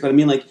for years. But, I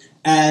mean, like,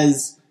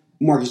 as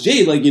Marcus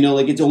J, like, you know,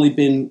 like, it's only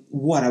been,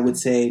 what, I would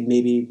say,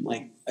 maybe,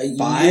 like, a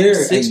year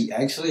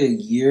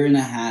and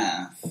a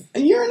half. A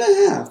year and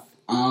a half.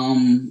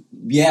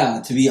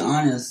 Yeah, to be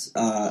honest,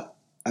 I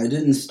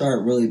didn't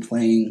start really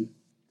playing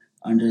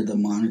under the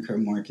moniker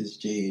Marcus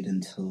Jade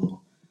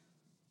until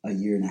a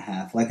year and a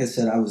half. Like I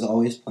said, I was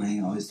always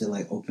playing. I always did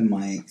like open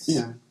mics.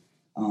 Yeah.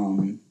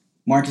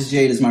 Marcus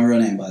Jade is my real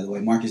name, by the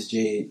way. Marcus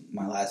Jade,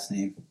 my last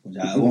name, which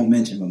I won't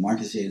mention, but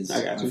Marcus Jade is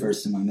my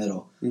first and my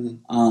middle.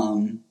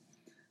 Mm-hmm.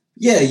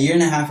 Yeah, a year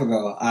and a half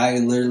ago, I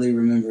literally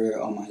remember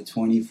on my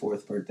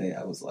 24th birthday,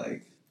 I was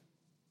like,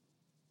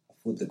 I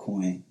flipped a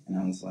coin, and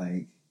I was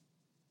like,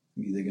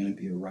 I'm either going to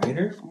be a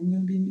writer or I'm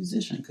going to be a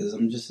musician, because I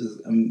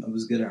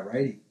was good at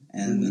writing.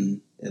 And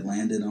then it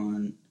landed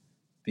on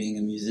being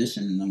a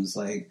musician, and I was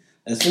like,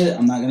 that's it.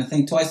 I'm not going to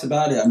think twice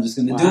about it. I'm just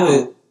going to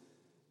do it,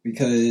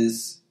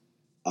 because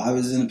I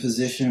was in a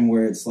position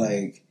where it's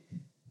like,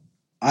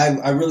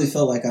 I really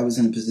felt like I was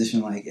in a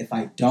position like, if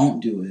I don't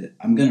do it,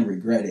 I'm going to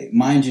regret it.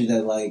 Mind you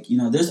that, like, you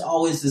know, there's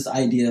always this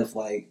idea of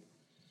like,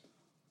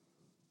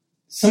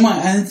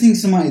 I think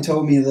somebody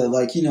told me that,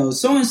 like, you know,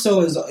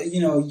 so-and-so is,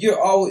 you know,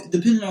 you're always,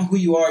 depending on who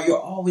you are, you're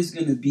always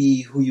going to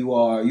be who you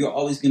are. You're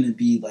always going to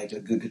be like a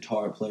good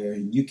guitar player,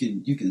 and you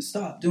can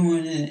stop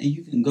doing it and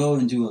you can go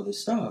and do other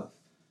stuff.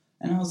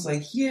 And I was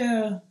like,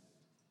 yeah,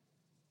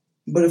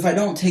 but if I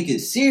don't take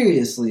it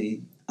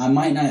seriously, I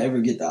might not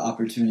ever get the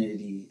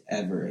opportunity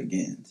ever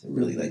again to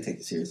really like take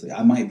it seriously.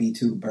 I might be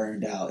too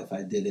burned out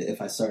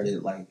if I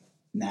started like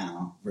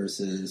now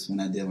versus when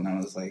I did when I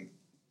was like,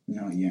 you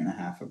know, a year and a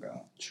half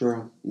ago.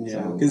 Sure.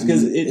 Yeah.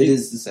 Because it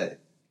is to say,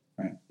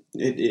 right?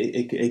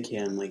 It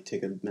can like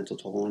take a mental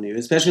toll on you,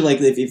 especially like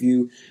if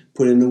you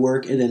put in the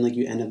work and then like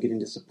you end up getting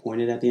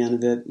disappointed at the end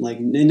of it. Like,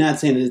 not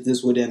saying that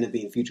this would end up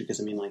being future, because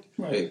I mean, like,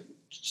 right.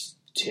 Just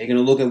taking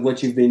a look at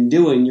what you've been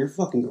doing, you're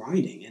fucking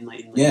grinding and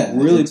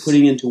really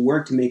putting into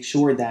work to make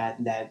sure that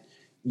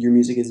your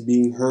music is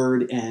being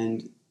heard,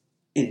 and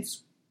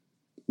it's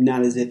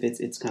not as if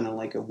it's kind of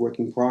like a work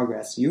in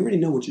progress. You already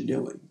know what you're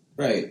doing.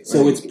 Right.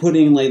 So it's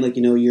putting like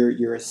you know,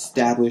 your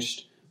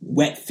established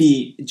wet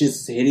feet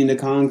just hitting the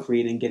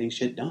concrete and getting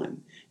shit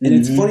done. And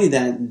it's funny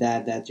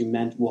that you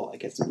meant, well, I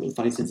guess it's really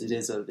funny since it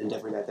is an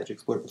endeavor that you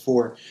explored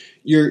before.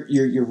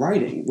 You're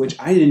writing, which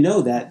I didn't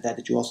know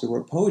that you also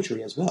wrote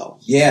poetry as well.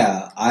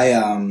 Yeah,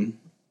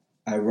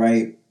 I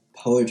write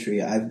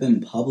poetry. I've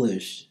been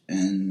published,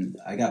 and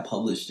I got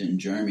published in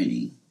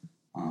Germany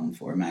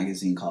for a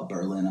magazine called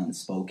Berlin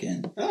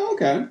Unspoken. Oh,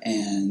 okay.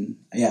 And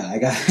yeah,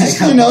 I've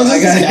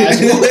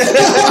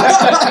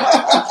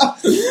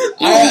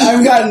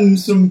gotten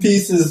some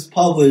pieces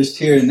published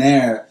here and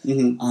there.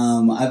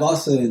 Mm-hmm. I've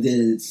also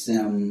did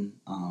some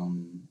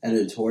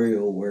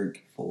editorial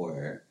work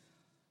for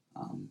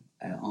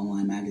an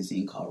online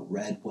magazine called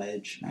Red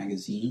Wedge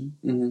Magazine.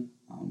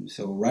 Mm-hmm.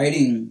 So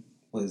writing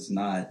was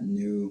not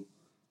new.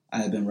 I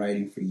have been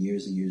writing for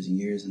years and years and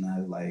years, and I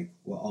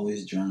will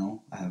always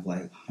journal. I have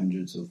like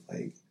hundreds of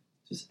like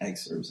just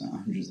excerpts and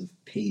hundreds of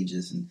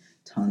pages and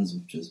tons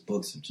of just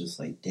books of just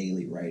like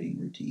daily writing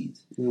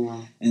routines.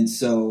 Wow. And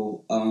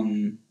so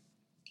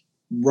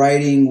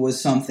writing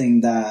was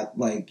something that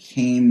like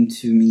came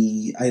to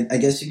me. I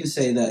guess you could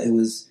say that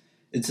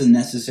it's a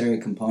necessary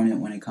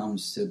component when it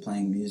comes to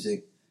playing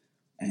music,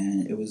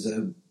 and it was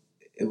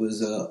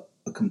a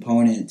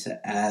component to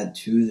add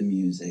to the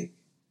music.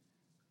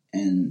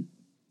 And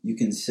you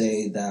can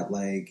say that,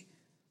 like,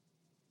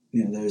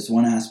 you know, there's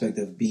one aspect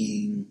of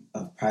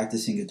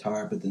practicing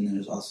guitar, but then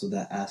there's also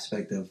that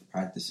aspect of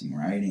practicing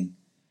writing.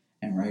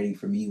 And writing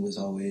for me was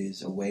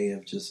always a way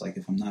of just like,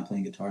 if I'm not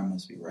playing guitar, I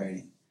must be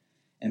writing.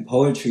 And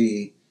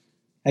poetry,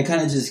 it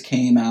kind of just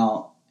came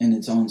out in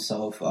its own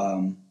self,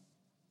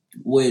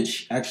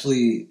 which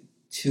actually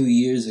 2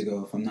 years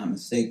ago, if I'm not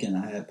mistaken,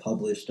 I had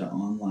published an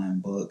online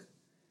book.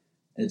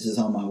 It's just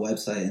on my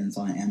website and it's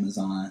on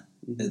Amazon.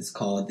 It's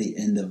called The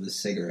End of a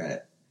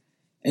Cigarette.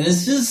 And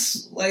it's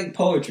just like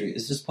poetry.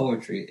 It's just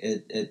poetry.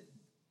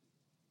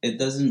 It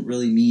doesn't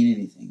really mean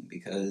anything,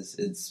 because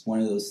it's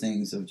one of those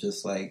things of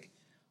just like,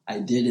 I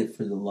did it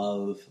for the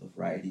love of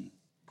writing.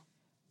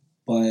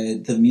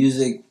 But the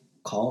music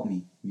called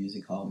me.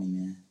 Music called me,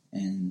 man.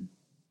 And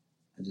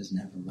I just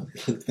never really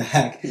looked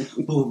back.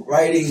 But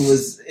writing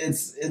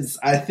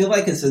I feel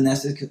like it's a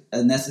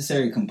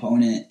necessary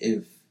component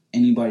if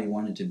anybody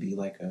wanted to be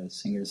like a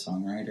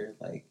singer-songwriter,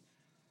 like,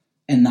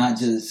 and not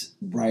just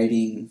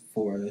writing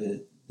for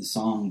the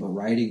song, but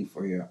writing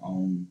for your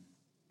own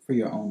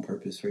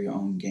purpose, for your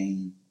own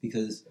gain.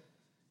 Because,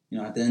 you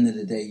know, at the end of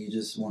the day, you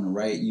just want to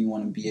write. You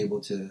want to be able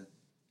to,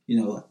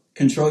 you know,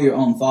 control your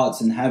own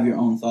thoughts and have your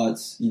own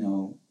thoughts, you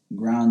know,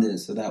 grounded.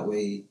 So that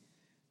way,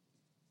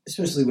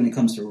 especially when it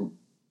comes to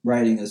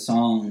writing a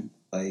song,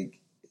 like,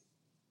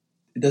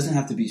 it doesn't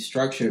have to be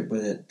structured, but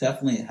it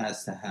definitely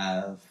has to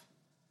have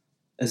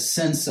a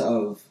sense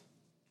of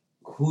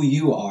who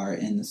you are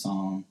in the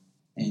song.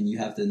 And you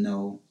have to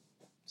know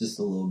just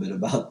a little bit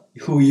about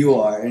who you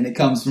are, and it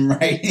comes from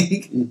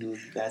writing. Mm-hmm.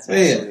 That's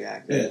absolutely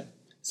accurate.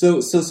 Yeah. So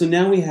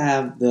now we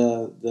have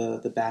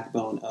the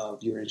backbone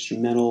of your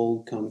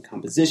instrumental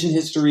composition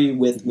history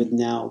with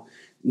now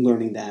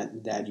learning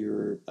that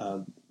you're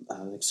an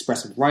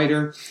expressive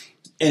writer,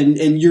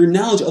 and your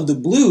knowledge of the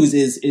blues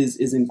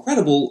is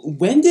incredible.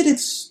 When did it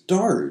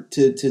start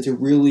to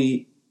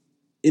really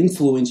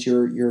influence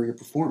your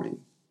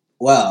performing?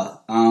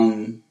 Well,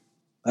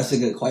 that's a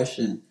good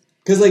question.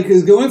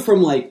 Because going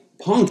from like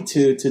punk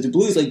to the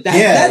blues, like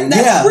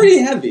that's pretty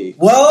heavy.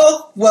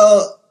 Well,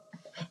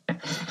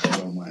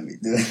 don't mind me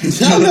doing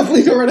it. No,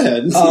 please go right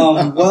ahead.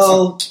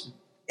 Well,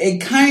 it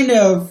kind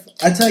of,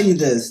 I tell you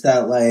this,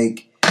 that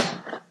like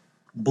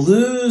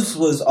blues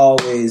was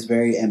always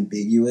very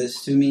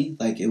ambiguous to me.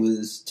 Like it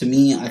was, to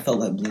me, I felt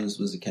like blues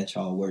was a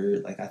catch-all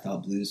word. Like I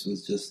thought blues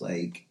was just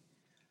like,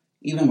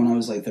 even when I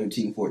was like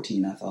 13,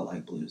 14, I felt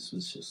like blues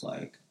was just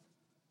like,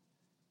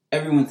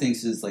 everyone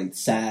thinks it's like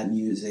sad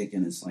music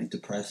and it's like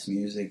depressed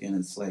music, and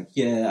it's like,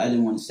 yeah, I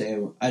didn't want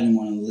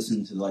to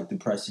listen to like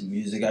depressing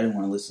music. I didn't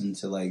want to listen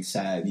to like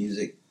sad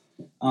music.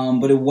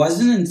 But it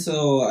wasn't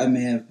until I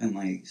may have been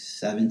like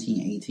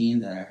 17, 18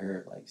 that I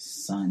heard like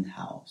Son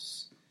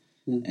House.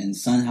 And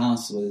Son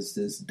House was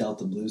this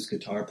Delta blues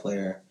guitar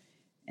player,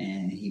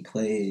 and he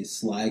plays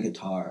slide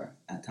guitar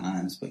at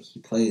times, but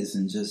he plays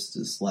in just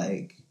this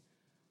like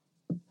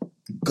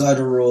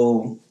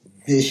guttural,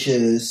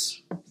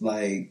 vicious,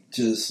 like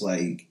just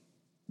like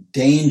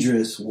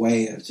dangerous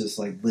way of just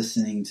like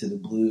listening to the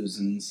blues.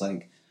 And it's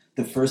like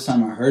the first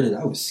time I heard it,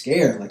 I was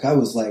scared. I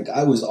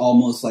was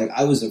almost like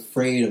I was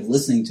afraid of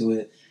listening to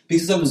it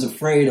because I was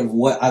afraid of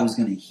what I was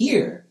going to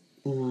hear.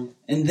 Mm-hmm.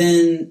 And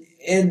then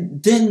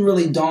it didn't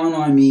really dawn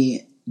on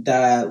me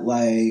that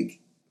like,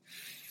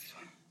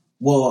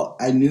 well,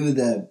 I knew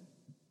that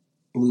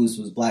blues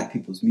was black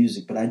people's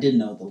music, but I didn't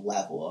know the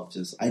level of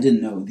I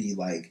didn't know the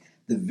like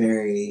the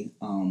very,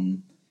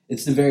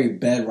 it's the very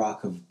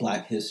bedrock of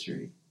black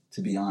history,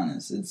 to be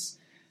honest.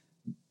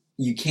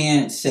 You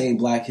can't say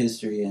black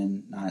history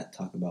and not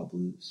talk about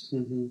blues.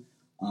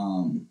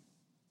 Mm-hmm.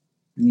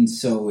 And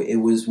so it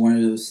was one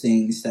of those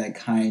things that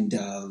kind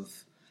of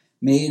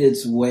made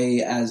its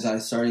way as I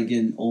started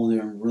getting older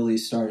and really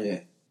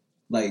started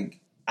like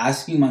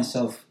asking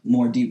myself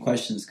more deep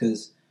questions.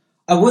 Because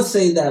I would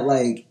say that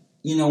like,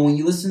 you know, when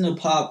you listen to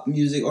pop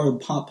music or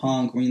pop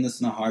punk, when you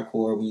listen to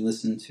hardcore, when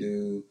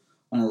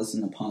I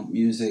listen to punk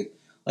music,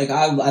 like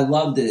I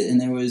loved it, and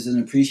there was an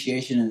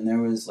appreciation, and there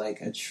was like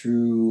a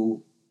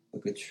true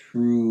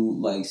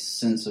like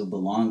sense of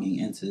belonging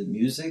into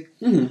music.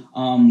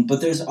 Mm-hmm. But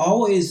there's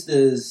always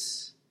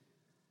this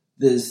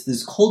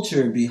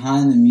culture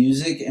behind the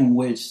music in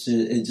which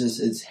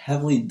it's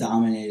heavily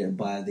dominated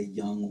by the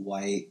young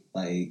white,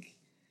 like,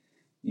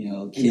 you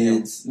know,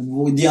 kids,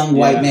 young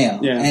white male,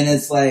 and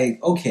it's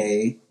like,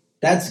 okay,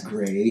 that's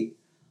great.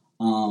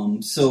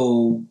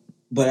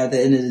 But at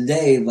the end of the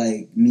day,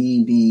 like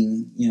me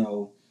being, you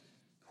know,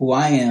 who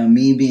I am,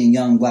 me being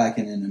young, black,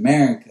 and in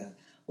America,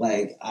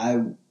 like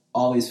I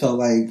always felt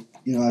like,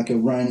 you know, I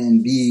could run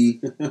and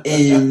be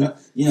in,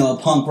 you know, a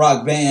punk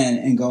rock band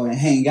and go and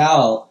hang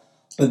out.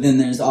 But then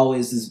there's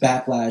always this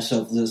backlash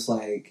of just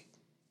like,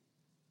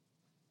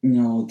 you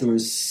know, through a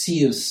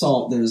sea of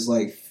salt, there's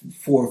like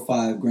 4 or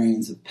 5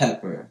 grains of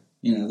pepper.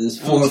 You know, there's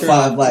 4 or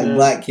 5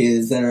 black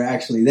kids that are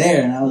actually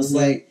there. And I was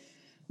like,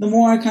 the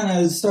more I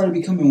kind of started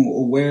becoming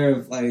aware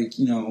of like,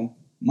 you know,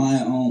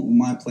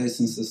 my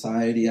place in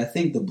society, I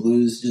think the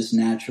blues just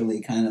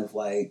naturally kind of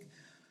like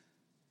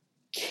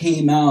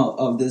came out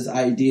of this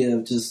idea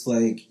of just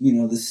like, you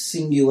know, the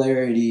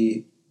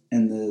singularity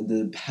and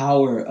the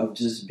power of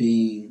just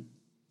being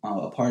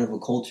a part of a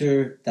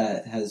culture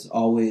that has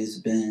always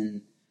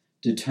been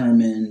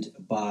determined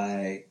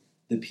by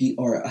the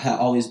people, or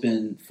always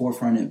been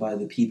forefronted by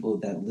the people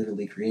that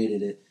literally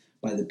created it,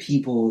 by the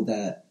people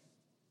that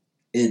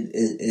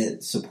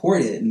it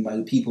supported, and by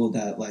the people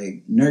that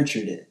like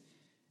nurtured it.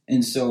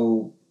 And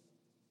so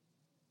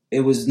it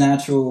was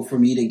natural for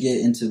me to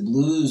get into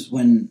blues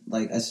when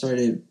like I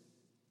started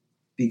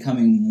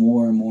becoming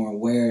more and more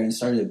aware and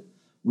started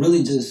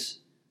really just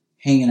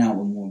hanging out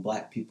with more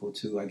black people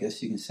too, I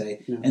guess you can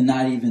say. Yeah. And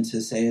not even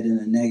to say it in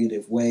a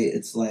negative way.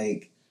 It's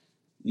like,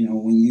 you know,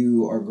 when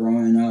you are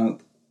growing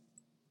up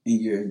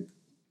and you're,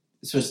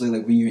 especially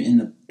like when you're in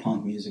the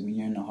punk music, when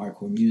you're in the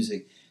hardcore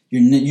music,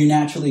 you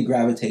naturally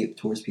gravitate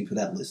towards people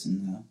that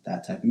listen to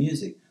that type of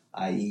music,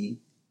 i.e.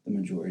 the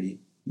majority,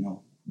 you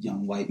know,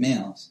 young white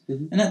males.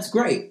 Mm-hmm. And that's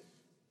great.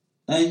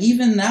 And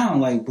even now,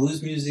 like,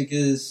 blues music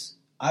is,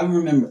 I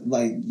remember,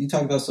 like, you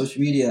talk about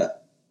social media,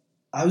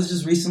 I was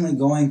just recently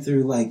going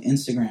through, like,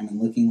 Instagram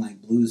and looking,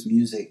 like, blues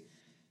music,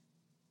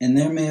 and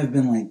there may have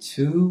been, like,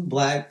 2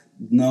 black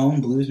known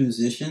blues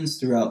musicians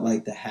throughout,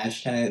 like, the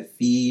hashtag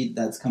feed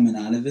that's coming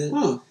out of it.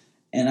 Huh.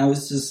 And I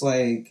was just,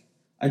 like,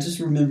 I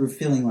just remember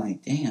feeling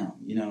like, damn,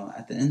 you know,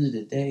 at the end of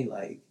the day,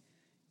 like,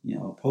 you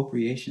know,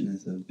 appropriation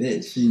is a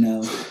bitch, you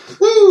know.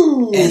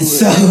 Woo! And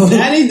so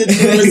that ain't the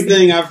truest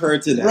thing I've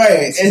heard today.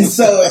 Right. And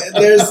so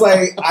there's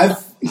like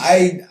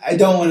I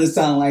don't want to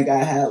sound like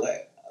I had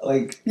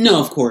like no,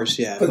 of course,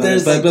 yeah. But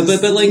there's like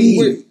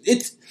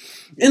it's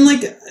and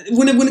like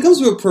when it comes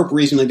to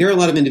appropriation, like there are a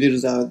lot of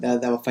individuals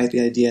that will fight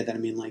the idea that, I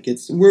mean, like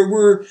it's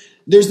we're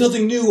there's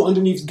nothing new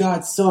underneath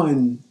God's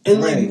sun,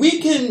 and like we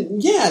can,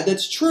 yeah,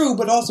 that's true,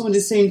 but also in the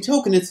same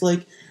token, it's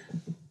like,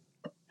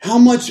 how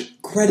much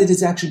credit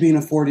is actually being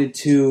afforded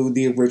to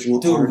the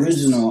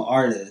original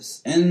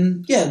artist.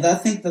 And yeah, I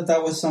think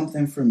that was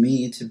something for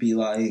me to be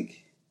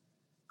like,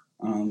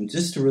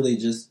 just to really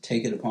just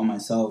take it upon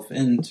myself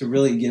and to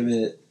really give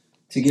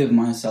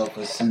myself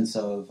a sense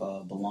of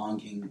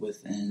belonging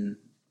within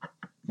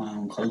my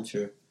own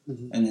culture,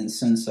 and in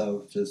sense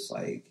of just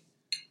like,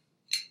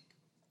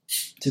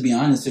 to be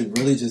honest, it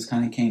really just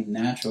kind of came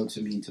natural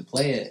to me to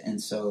play it.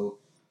 And so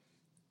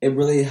it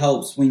really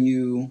helps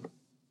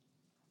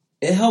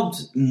it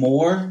helped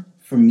more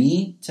for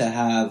me to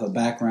have a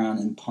background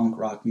in punk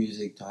rock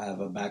music, to have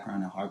a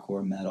background in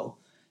hardcore metal,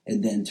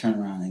 and then turn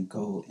around and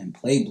go and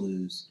play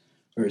blues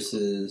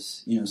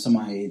versus,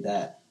 somebody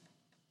that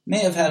may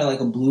have had like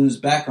a blues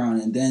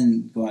background and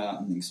then go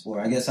out and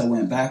explore. I guess I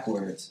went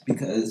backwards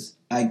because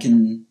I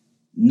can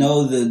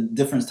know the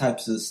different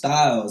types of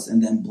styles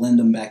and then blend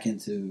them back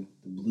into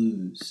the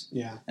blues.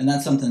 Yeah. And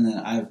that's something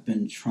that I've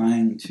been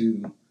trying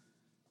to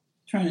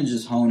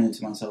just hone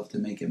into myself to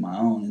make it my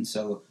own. And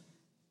so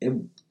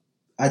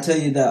I tell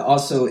you that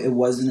also it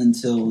wasn't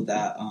until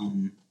that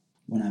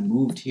when I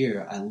moved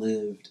here, I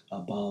lived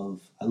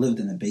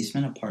in a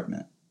basement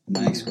apartment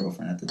with my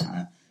ex-girlfriend at the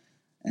time.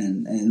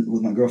 And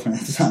with my girlfriend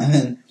at the time,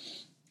 and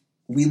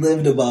we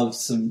lived above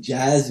some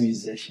jazz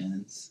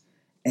musicians,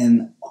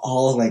 and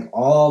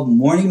all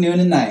morning,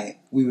 noon, and night,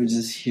 we would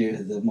just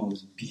hear the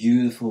most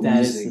beautiful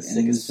music, and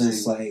it was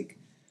just like,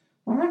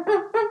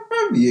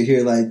 you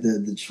hear like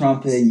the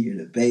trumpet, you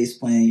hear the bass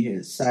playing, you hear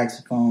the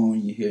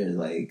saxophone, you hear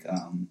like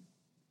I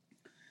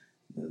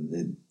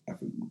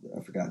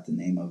forgot the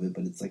name of it,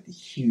 but it's like the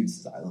huge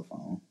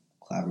xylophone,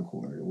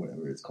 clavichord or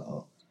whatever it's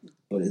called,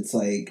 but it's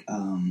like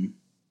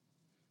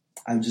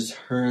I just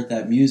heard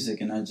that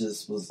music and I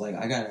just was like,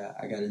 I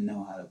gotta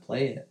know how to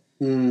play it.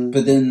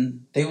 But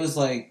then they was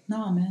like,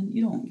 no, man,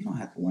 you don't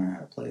have to learn how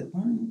to play it.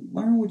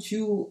 Learn what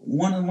you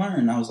want to learn.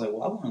 And I was like,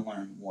 well, I want to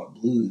learn more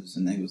blues.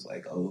 And they was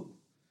like, oh,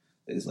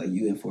 it's like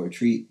you in for a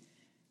treat.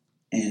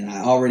 And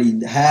I already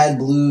had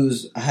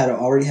blues. I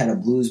already had a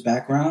blues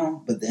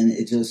background, but then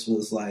it just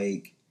was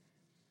like,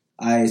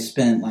 I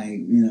spent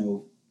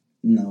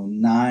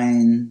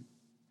 9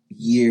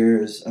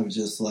 years of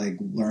just like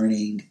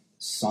learning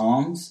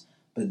songs.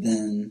 But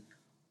then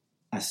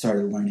I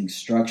started learning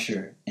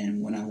structure,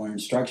 and when I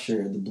learned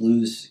structure, the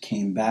blues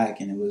came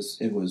back, and it was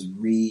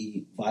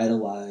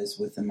revitalized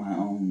within my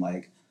own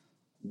like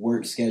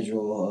work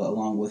schedule,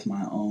 along with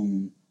my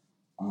own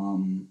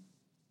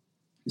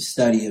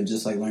study of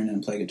just like learning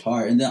to play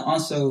guitar. And then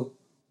also,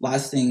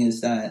 last thing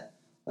is that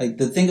like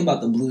the thing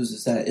about the blues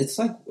is that it's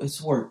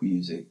work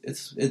music.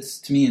 It's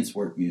to me it's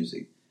work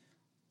music.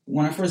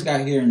 When I first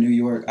got here in New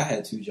York, I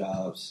had 2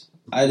 jobs.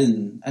 I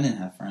didn't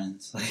have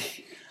friends.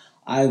 Like,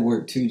 I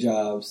worked 2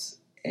 jobs,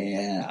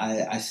 and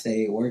I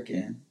stayed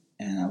working,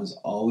 and I was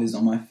always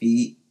on my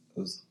feet. I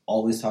was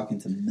always talking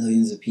to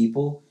millions of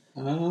people.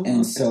 Oh,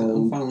 and okay. so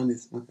I'm following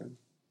this. Okay.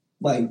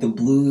 Like, the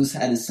blues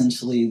had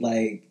essentially,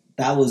 like,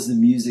 that was the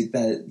music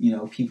that,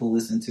 people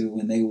listened to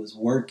when they was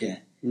working.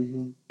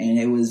 Mm-hmm. And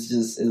it was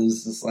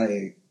just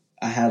like,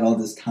 I had all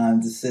this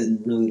time to sit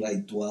and really,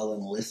 like, dwell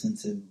and listen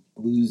to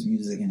blues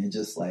music, and it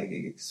just, like,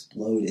 it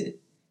exploded.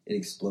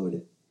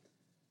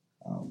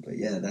 But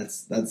yeah,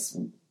 that's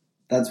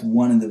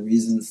one of the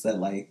reasons that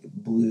like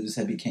blues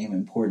had became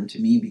important to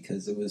me,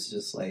 because it was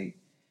just like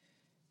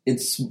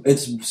it's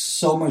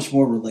so much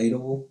more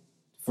relatable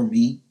for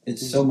me.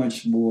 It's so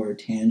much more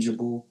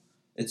tangible.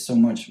 It's so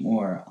much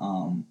more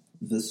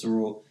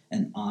visceral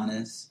and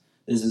honest.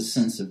 There's a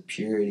sense of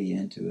purity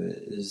into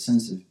it. There's a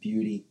sense of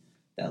beauty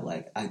that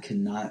like I could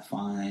not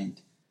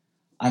find.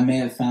 I may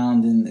have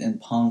found in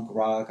punk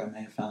rock, I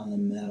may have found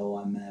in metal,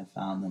 I may have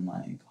found in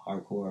like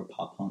hardcore,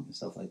 pop punk and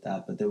stuff like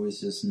that, but there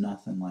was just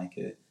nothing like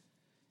it.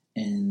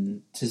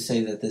 And to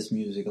say that this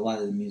music, a lot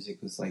of the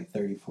music was like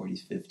 30s,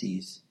 40s,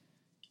 50s,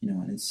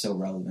 and it's so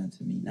relevant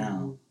to me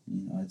now.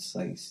 It's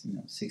like,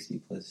 60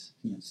 plus,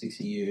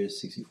 60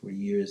 years, 64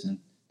 years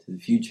into the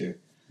future.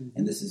 Mm-hmm.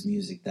 And this is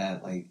music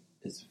that like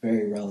is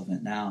very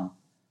relevant now.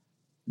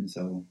 And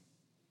so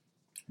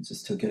I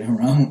just took it and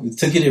ran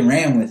with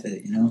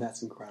it,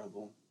 That's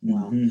incredible.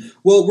 Wow. Mm-hmm.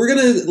 Well, we're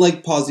gonna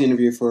like pause the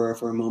interview for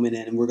a moment,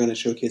 and we're gonna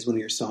showcase one of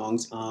your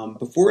songs.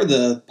 Before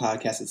the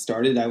podcast had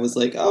started, I was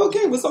like, "Oh,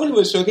 okay, what song do you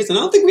want to showcase?" And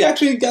I don't think we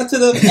actually got to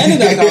the end of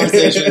that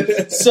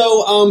conversation.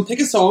 So, pick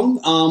a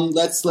song.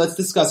 Let's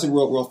discuss it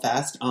real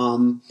fast.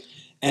 And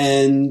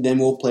then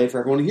we'll play it for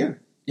everyone to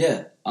hear.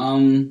 Yeah.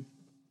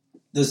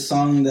 The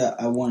song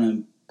that I want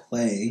to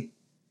play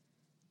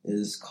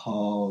is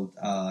called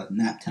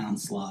 "Naptown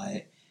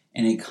Slide,"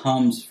 and it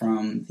comes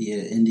from the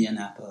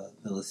Indianapolis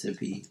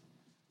Mississippi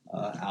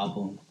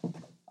album.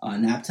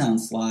 Naptown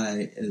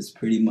Slide is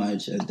pretty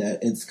much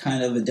it's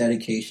kind of a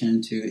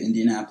dedication to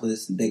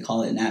Indianapolis. They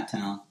call it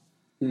Naptown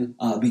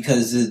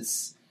because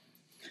it's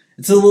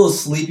a little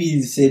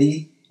sleepy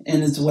city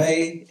in its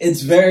way.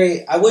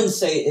 I wouldn't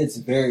say it's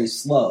very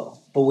slow,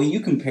 but when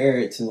you compare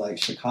it to like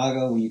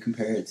Chicago, when you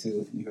compare it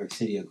to New York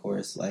City, of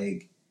course,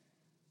 like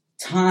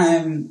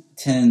time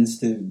tends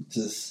to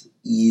just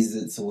ease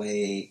its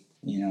way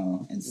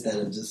instead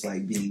of just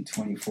like being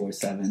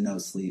 24/7, no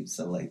sleep,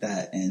 stuff like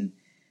that. And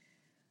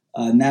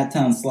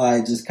Naptown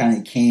Slide just kind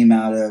of came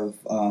out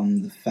of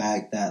the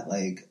fact that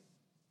like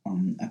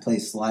I play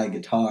slide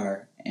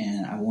guitar,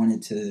 and I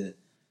wanted to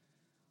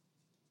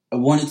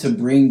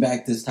bring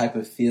back this type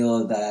of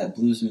feel that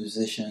blues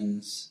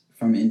musicians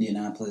from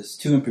Indianapolis,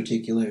 two in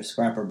particular,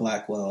 Scrapper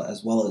Blackwell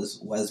as well as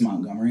Wes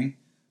Montgomery,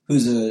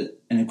 who's an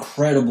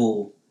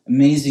incredible,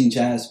 amazing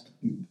jazz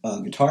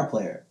guitar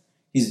player.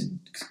 He's a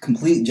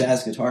complete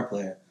jazz guitar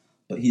player,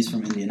 but he's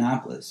from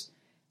Indianapolis.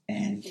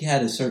 And he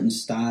had a certain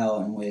style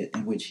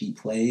in which he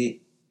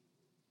played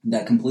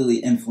that completely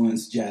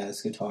influenced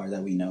jazz guitar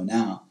that we know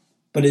now.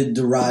 But it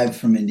derived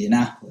from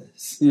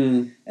Indianapolis.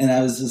 Mm. And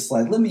I was just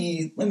like, let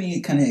me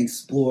kind of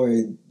explore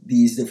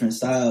these different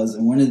styles.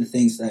 And one of the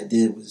things that I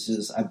did was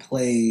just I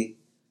played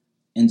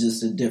in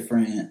a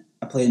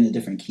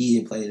different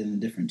key, I played in a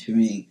different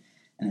tuning,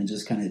 and I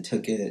just kind of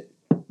took it,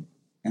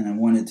 and I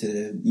wanted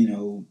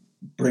to,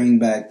 bring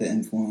back the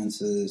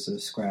influences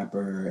of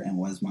Scrapper and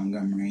Wes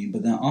Montgomery,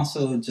 but then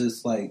also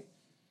just like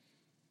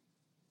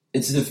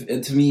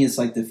to me it's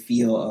like the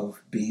feel of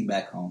being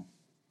back home.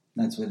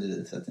 That's what it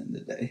is at the end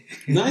of the day.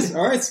 Nice.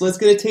 All right, so let's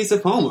get a taste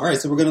of home. All right,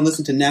 so we're going to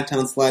listen to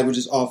Naptown Slide, which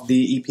is off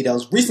the EP that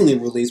was recently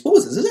released. What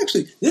was this?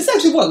 This is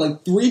actually what,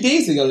 like 3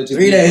 days ago?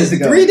 3 days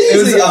ago. 3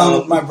 days ago. It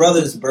was my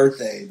brother's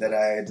birthday that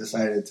I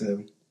decided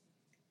to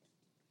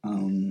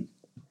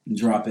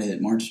drop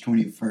it March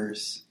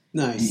 21st.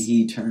 Nice. And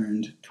he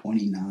turned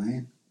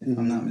 29, if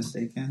I'm not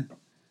mistaken.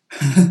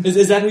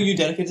 Is that who you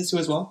dedicated to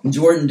as well?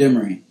 Jordan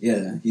Demery.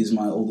 Yeah, he's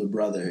my older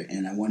brother,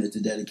 and I wanted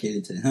to dedicate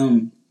it to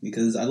him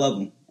because I love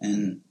him,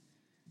 and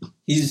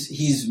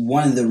he's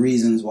one of the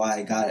reasons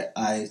why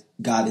I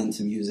got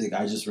into music.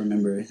 I just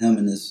remember him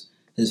and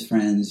his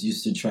friends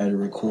used to try to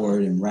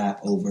record and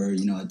rap over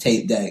a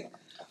tape deck,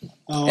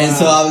 and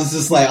so I was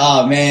just like,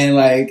 oh man,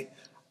 like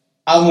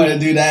I want to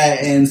do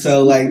that. And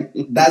so like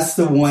that's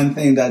the one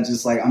thing that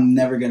just like I'm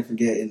never gonna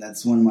forget, and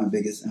that's one of my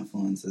biggest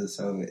influences.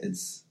 So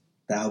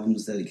the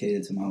album's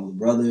dedicated to my older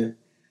brother.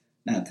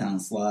 Naptown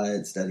Slide,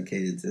 it's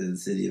dedicated to the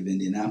city of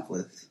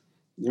Indianapolis.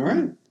 All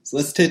right, so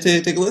let's take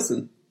a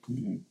listen.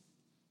 Mm-hmm.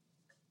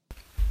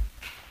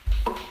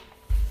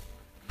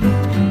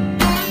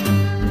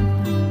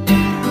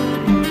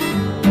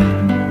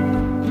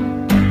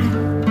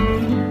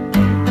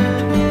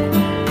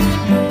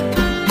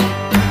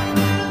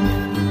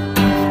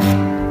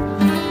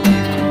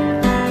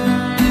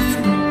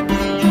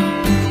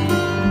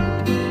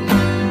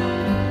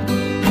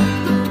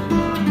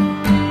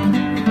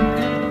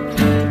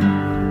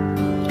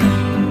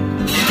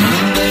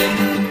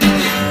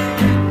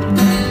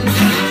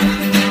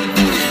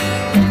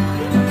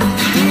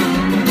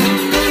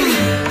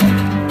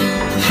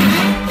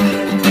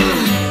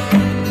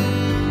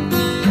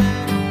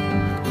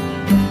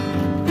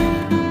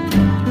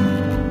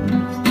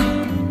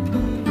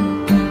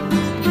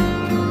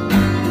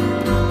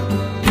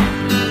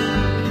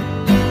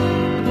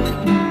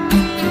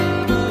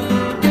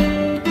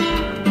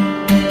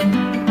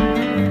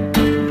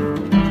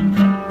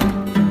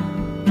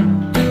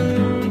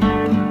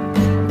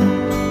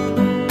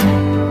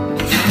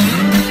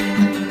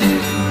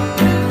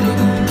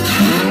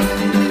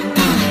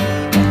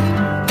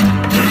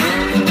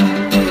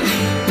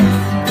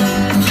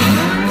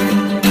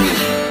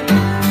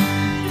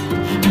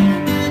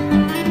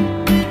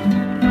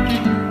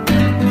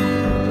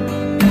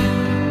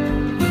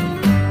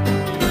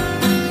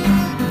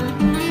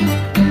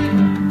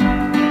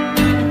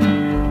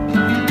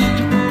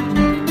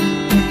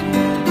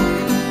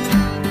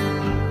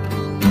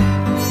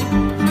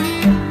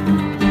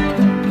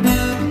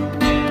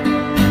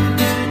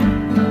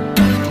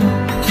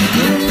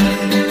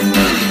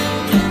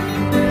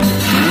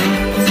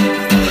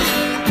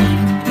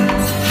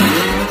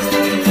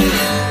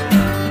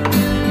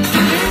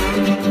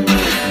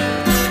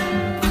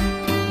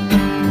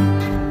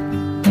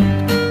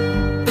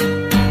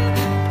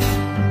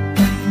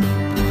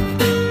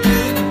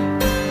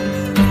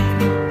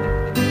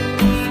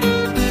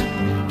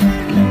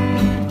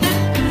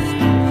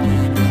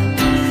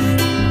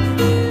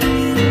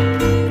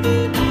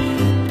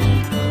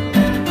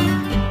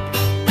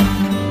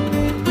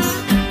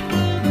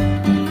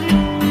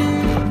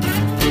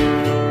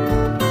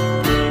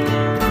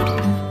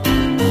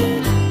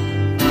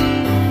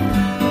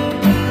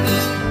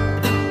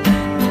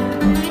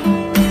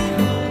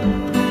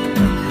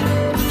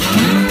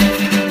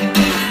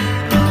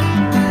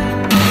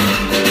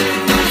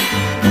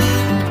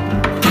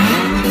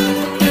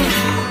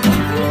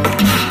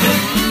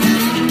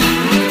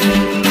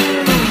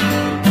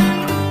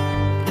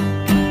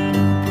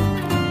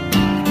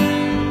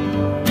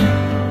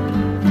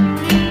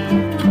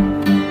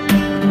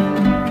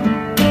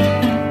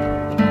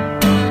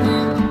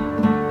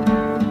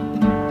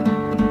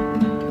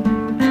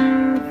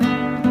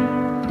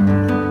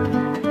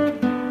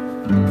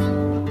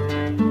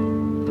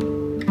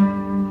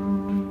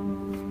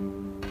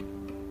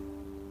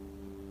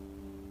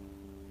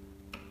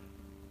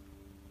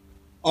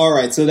 All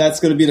right, so that's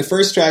going to be the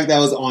first track that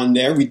was on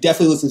there. We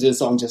definitely listened to the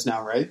song just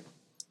now, right?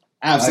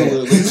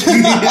 Absolutely.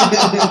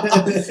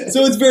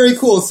 So it's very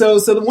cool. So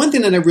the one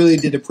thing that I really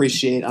did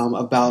appreciate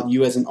about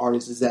you as an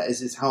artist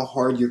is how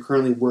hard you're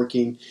currently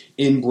working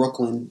in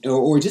Brooklyn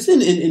or just in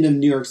the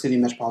New York City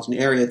metropolitan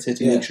area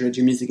to make sure that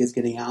your music is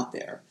getting out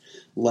there.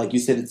 Like you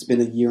said, it's been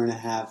a year and a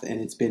half,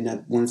 and it's been, I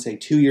want to say,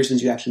 2 years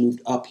since you actually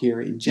moved up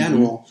here in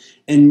general.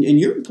 Mm-hmm. And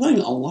you're playing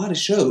a lot of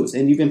shows,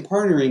 and you've been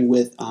partnering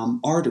with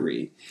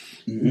Artery,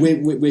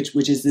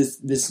 which is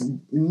this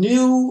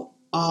new,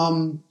 I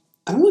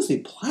don't want to say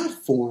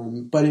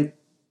platform, but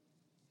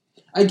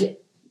I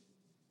get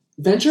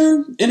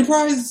venture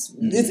enterprise.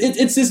 Mm-hmm.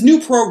 It's this new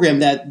program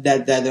that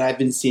I've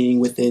been seeing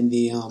within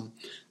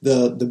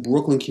the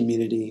Brooklyn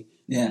community.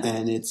 Yeah,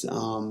 and it's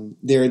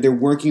they're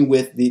working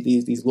with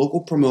these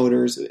local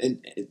promoters,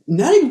 and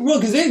not even real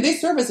because they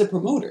serve as a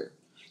promoter.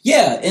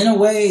 Yeah, in a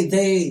way,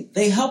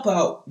 they help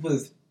out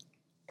with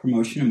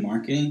promotion and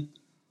marketing,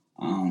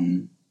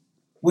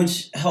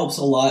 which helps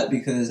a lot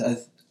because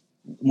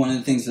one of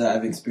the things that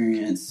I've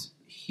experienced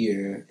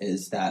here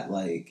is that,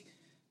 like,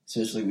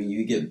 especially when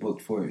you get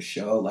booked for a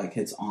show, like,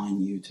 it's on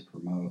you to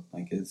promote.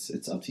 Like,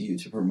 it's up to you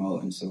to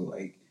promote, and so,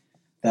 like,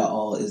 that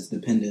all is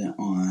dependent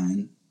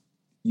on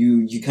you.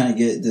 You kind of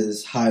get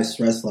this high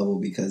stress level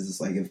because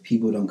it's like if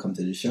people don't come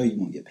to the show, you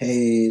won't get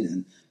paid,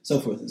 and so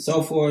forth, and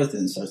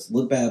it starts to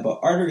look bad.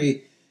 But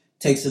Artery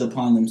takes it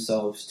upon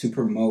themselves to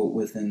promote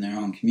within their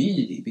own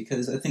community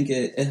because I think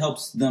it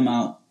helps them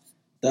out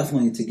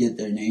definitely to get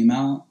their name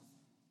out.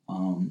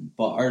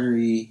 But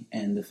Artery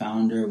and the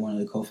founder, one of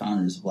the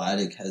co-founders,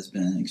 Vladik, has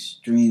been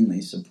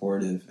extremely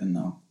supportive in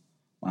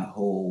my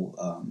whole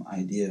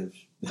idea of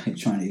like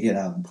trying to get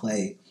out and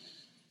play.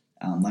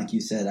 Like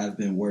you said, I've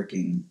been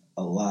working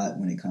a lot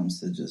when it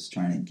comes to just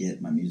trying to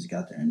get my music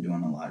out there and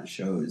doing a lot of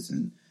shows.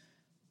 And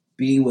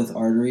being with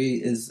Artery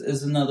is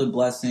another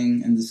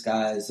blessing in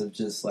disguise of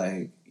just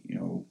like, you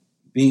know,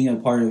 being a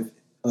part of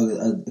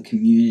a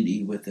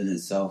community within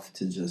itself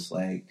to just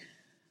like,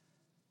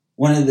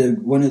 one of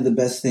the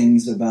best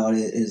things about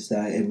it is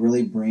that it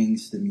really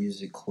brings the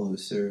music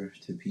closer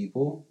to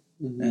people.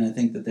 Mm-hmm. And I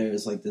think that there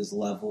is like this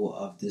level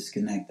of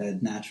disconnect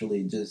that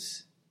naturally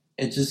just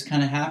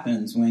kind of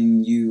happens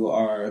when you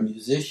are a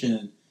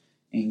musician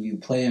and you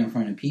play in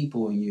front of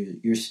people and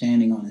you're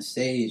standing on a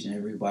stage and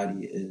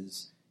everybody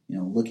is, you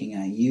know, looking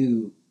at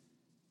you,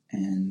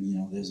 and, you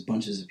know, there's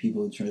bunches of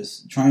people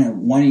just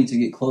wanting to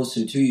get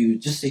closer to you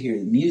just to hear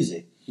the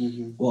music.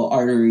 Mm-hmm. Well,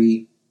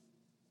 Artery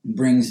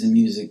brings the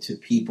music to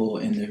people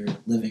in their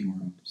living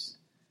rooms.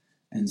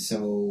 And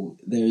so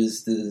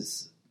there's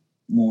this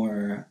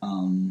more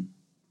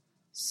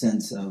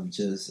sense of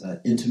just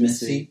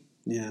intimacy.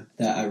 Yeah,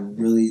 that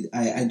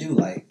I do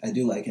like.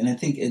 And I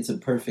think it's a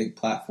perfect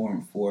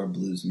platform for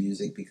blues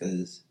music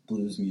because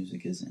blues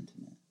music is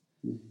intimate.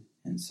 Mm-hmm.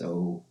 And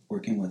so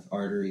working with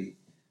Artery,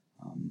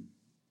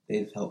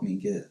 they've helped me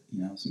get,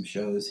 you know, some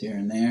shows here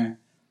and there.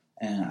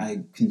 And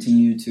I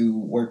continue to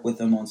work with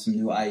them on some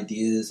new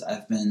ideas.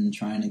 I've been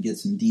trying to get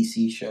some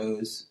DC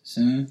shows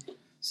soon.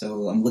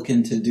 So I'm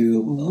looking to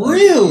do...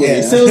 Really?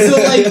 Yeah.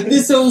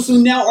 So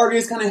now Artery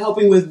is kind of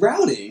helping with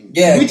routing.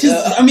 Yeah. Which is,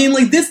 I mean,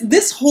 like,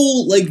 this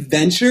whole, like,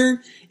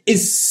 venture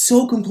is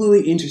so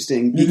completely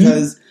interesting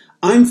because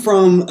I'm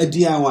from a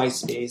DIY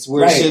space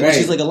where which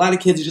is like a lot of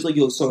kids are just like,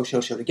 you'll show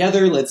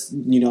together. Let's,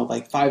 you know,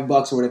 like $5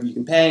 or whatever you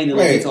can pay. And then,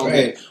 like, it's all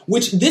good.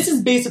 Which, this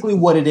is basically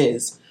what it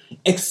is.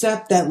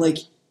 Except that, like,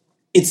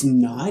 it's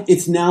not.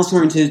 It's now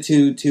starting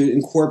to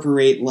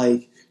incorporate,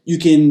 like, you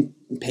can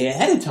pay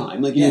ahead of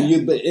time, like, you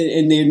know,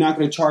 and they're not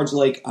going to charge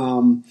like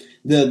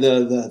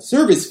the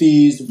service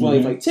fees for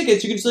like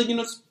tickets. You can just like, you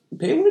know, just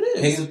pay what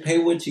it is. Pay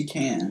what you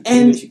can.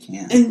 And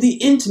the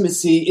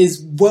intimacy is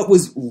what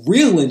was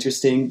real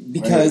interesting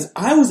because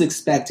I was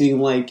expecting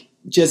like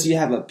just you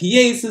have a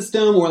PA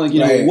system or like, you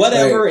know,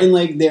 whatever, and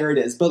like there it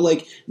is. But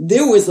like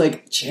there was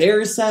like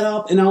chairs set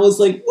up, and I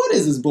was like, what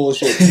is this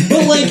bullshit?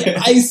 But like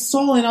I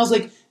saw it, and I was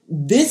like,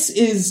 this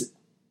is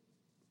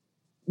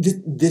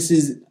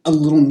a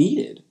little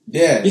needed.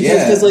 Yeah,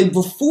 because like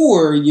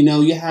before, you know,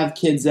 you have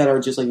kids that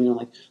are just like, you know,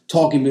 like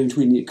talking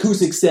between the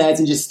acoustic sets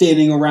and just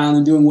standing around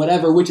and doing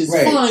whatever, which is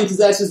fine because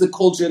that's just the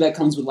culture that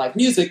comes with live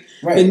music.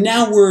 Right. But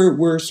now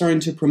we're starting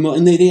to promote,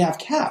 and they have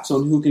caps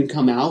on who can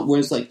come out, where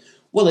it's like,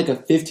 what, like a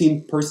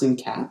 15-person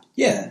cap?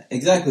 Yeah,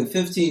 exactly,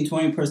 15,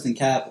 20-person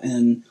cap,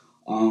 and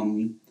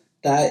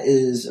that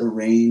is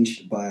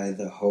arranged by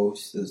the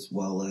host as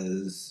well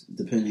as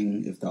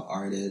depending if the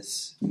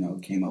artist, you know,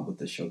 came up with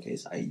the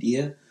showcase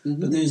idea.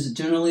 Mm-hmm. But there's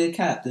generally a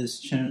cap. There's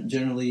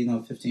generally, you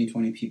know, 15,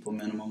 20 people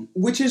minimum.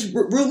 Which is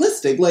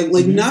realistic. Like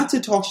not to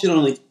talk shit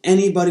on, like,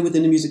 anybody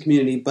within the music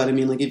community, but, I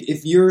mean, like,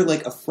 if you're,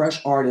 like, a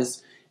fresh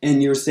artist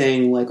and you're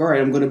saying, like, all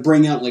right, I'm going to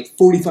bring out, like,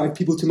 45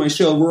 people to my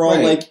show, we're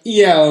all like,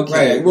 yeah,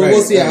 okay.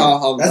 We'll see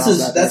how that's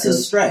a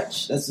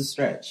stretch. That's a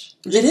stretch.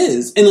 It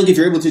is. And, like, if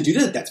you're able to do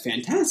that, that's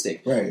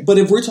fantastic. Right. But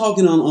if we're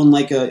talking on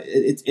like,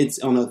 it's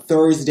on a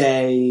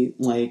Thursday,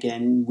 like,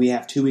 and we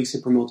have 2 weeks to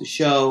promote the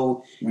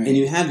show, and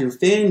you have your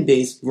fan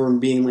base from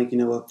being, like, you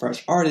know, a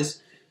fresh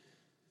artist,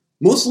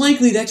 most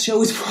likely that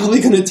show is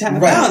probably going to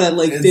tap out at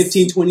like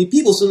 15, 20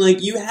 people. So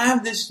like you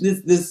have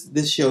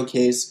this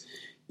showcase.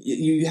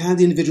 You have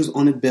the individuals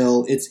on a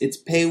bill. It's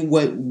pay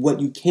what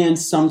you can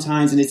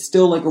sometimes, and it's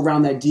still like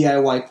around that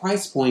DIY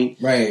price point.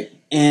 Right.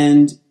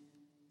 And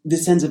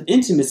this sense of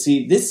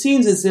intimacy, this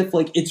seems as if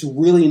like it's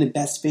really in the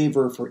best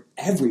favor for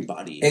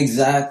everybody.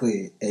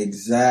 Exactly.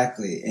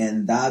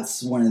 And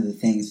that's one of the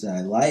things that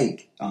I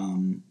like.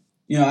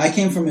 I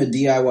came from a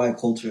DIY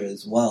culture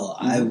as well.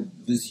 Mm-hmm. I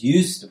was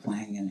used to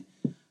playing in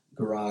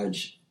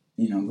garages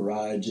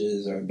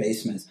or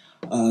basements.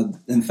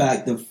 In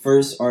fact, the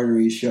first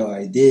Artery show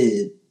I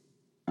did,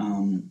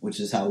 which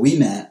is how we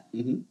met,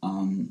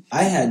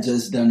 I had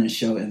just done a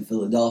show in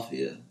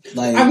Philadelphia.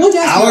 Like, I wanted to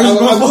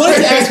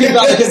ask you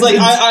about it because like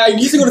I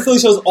used to go to Philly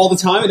shows all the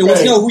time, and I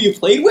wanted to know who you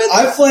played with.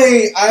 I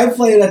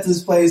played at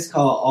this place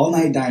called All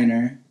Night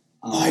Diner.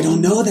 I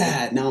don't know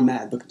that. Now I'm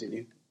mad, but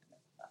continue.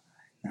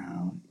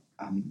 Now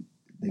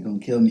they're gonna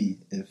kill me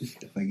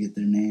if I get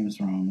their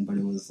names wrong, but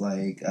it was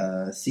like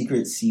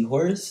Secret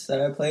Seahorse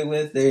that I played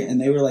with.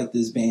 They were like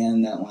this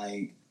band that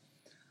like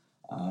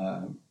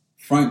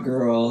front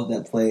girl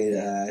that played.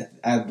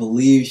 I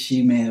believe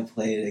she may have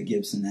played a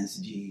Gibson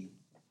SG,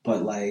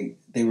 but like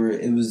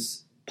it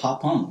was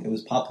pop punk. It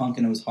was pop punk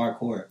and it was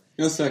hardcore.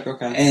 It was sick.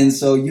 Okay. And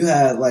so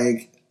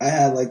I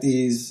had like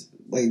these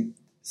like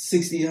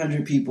 60,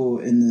 100 people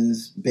in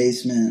this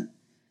basement,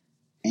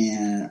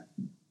 and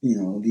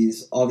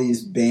all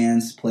these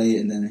bands played,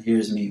 and then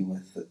here's me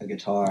with a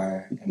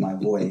guitar and my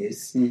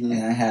voice, and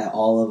I had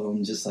all of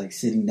them just like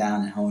sitting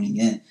down and honing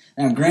in.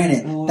 Now,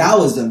 granted, that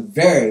was a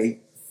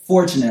very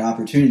fortunate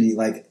opportunity.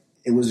 Like,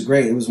 it was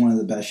great. It was one of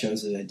the best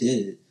shows that I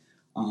did.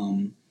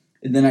 And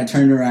then I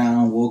turned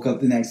around, woke up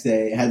the next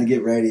day, had to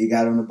get ready,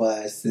 got on the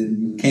bus,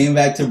 and came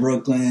back to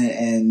Brooklyn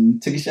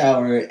and took a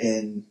shower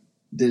and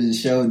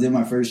did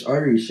my first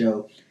Artery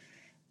show.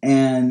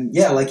 And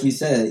yeah, like you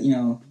said,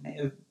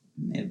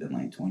 may have been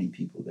like 20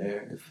 people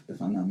there,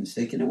 if I'm not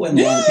mistaken. It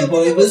wasn't a lot of people.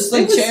 It was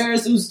like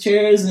chairs. It was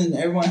chairs, and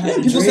everyone had a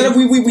people drink. set up.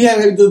 We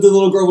had the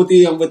little girl with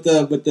the gift, with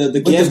the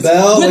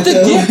bell, with the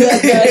gift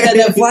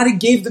that Vlade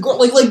gave the girl.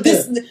 Like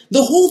this,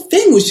 the whole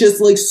thing was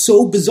just like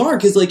so bizarre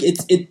because like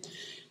it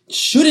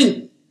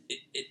shouldn't.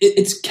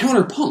 It's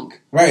counter punk,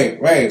 right?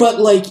 But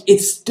like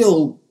it's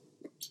still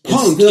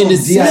punk still in a DIY.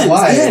 sense.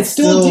 Yeah, it's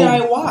still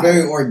DIY.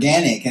 Very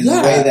organic in the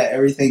way that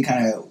everything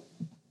kind of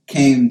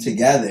came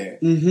together.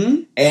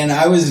 And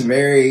I was a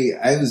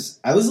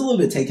little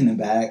bit taken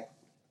aback,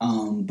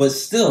 but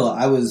still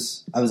I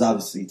was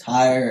obviously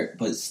tired,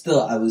 but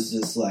still I was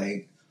just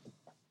like,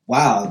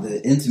 wow,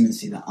 the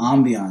intimacy, the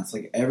ambiance,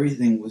 like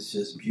everything was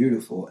just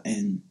beautiful.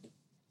 And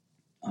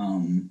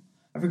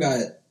I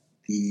forgot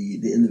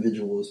the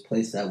individual's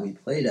place that we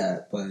played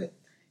at, but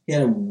he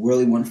had a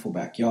really wonderful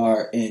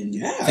backyard, and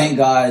thank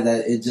God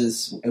that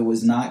it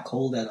was not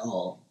cold at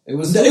all. It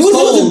was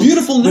cold, a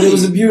beautiful night. But it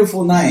was a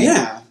beautiful night.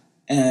 Yeah.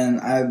 And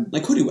I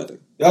like hoodie weather.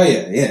 Oh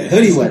yeah,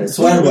 hoodie weather,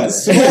 sweater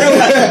weather.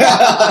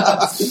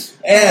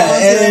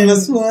 And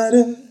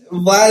sweater.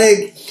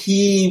 Vlade,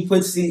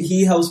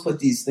 he helps put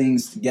these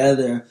things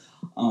together.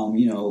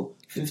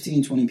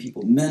 15, 20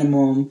 people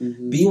minimum.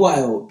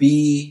 BYOB,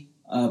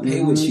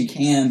 pay what you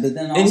can, but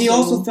then also, and he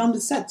also filmed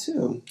a set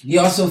too. He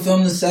also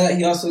filmed the set.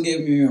 He also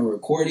gave me a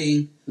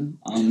recording.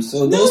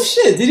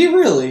 Shit, did he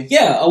really?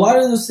 Yeah, a lot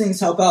of those things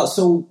help out.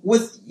 So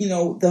with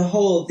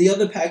the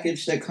other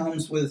package that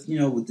comes with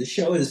with the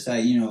show is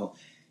that you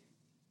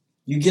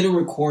get a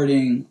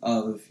recording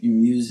of your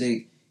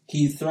music.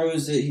 He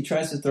tries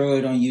to throw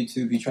it on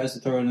YouTube. He tries to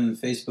throw it on the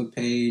Facebook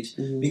page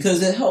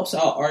because it helps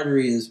out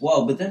Artery as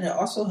well. But then it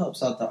also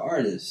helps out the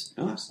artist.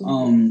 Oh,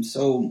 absolutely.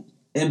 So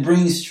it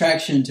brings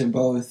traction to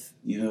both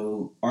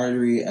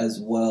Artery as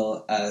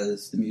well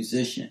as the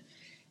musician.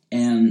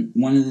 And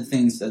one of the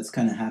things that's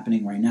kind of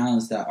happening right now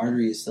is that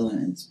Artery is still in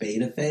its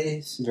beta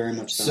phase. Very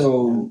much so.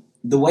 So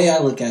the way I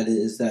look at it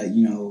is that,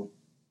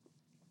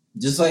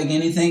 just like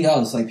anything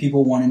else, like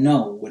people want to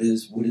know what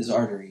is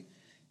Artery.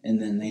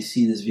 And then they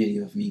see this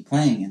video of me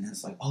playing, and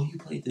it's like, oh, you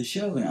played this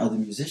show. And other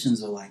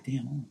musicians are like,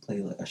 damn, I want to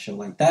play a show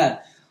like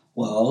that.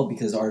 Well,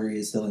 because Artery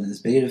is still in its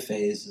beta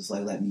phase, it's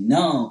like, let me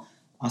know.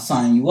 I'll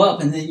sign you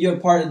up, and then you're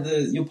part of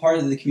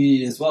the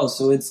community as well.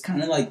 So it's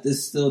kind of like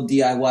this still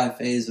DIY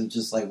phase of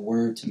just like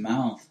word to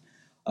mouth,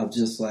 of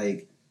just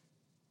like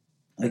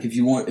if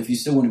you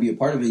still want to be a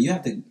part of it, you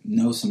have to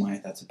know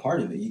somebody that's a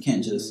part of it. You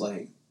can't just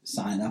like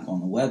sign up on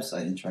the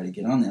website and try to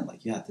get on there.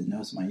 Like, you have to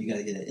know somebody. You got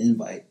to get an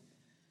invite.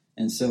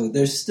 And so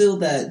there's still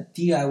that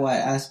DIY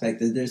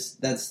aspect.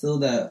 That's still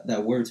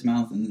that word to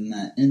mouth, and then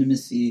that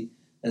intimacy,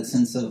 that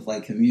sense of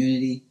like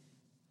community.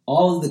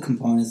 All of the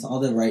components,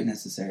 all the right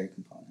necessary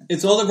components.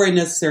 It's all the right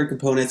necessary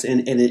components,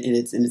 and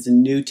it's a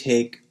new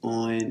take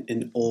on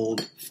an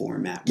old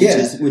format,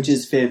 which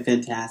is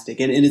fantastic.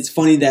 And it's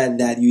funny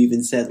that you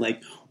even said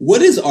like,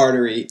 what is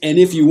Artery? And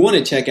if you want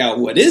to check out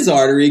what is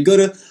Artery, go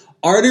to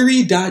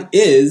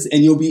artery.is,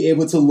 and you'll be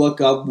able to look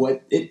up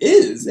what it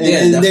is. And,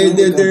 Yeah, and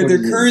definitely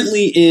they're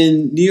currently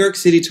in New York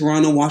City,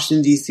 Toronto,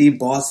 Washington D.C.,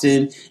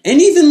 Boston,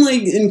 and even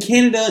like in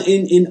Canada,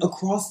 in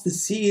across the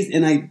seas.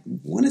 And I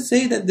want to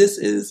say that this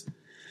is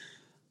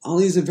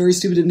Ollie's a very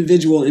stupid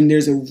individual, and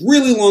there's a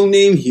really long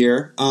name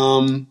here.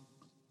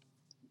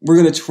 We're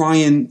gonna try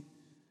and.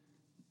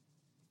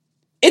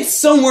 It's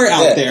somewhere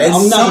out there.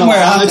 It's somewhere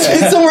out there.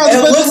 It's somewhere out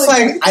there. It looks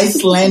like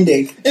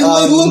Icelandic.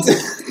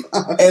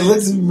 It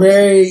looks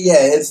very,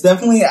 it's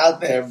definitely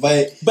out there,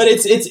 but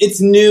it's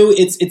new.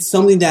 It's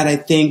something that I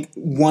think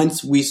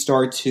once we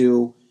start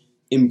to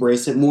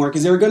embrace it more,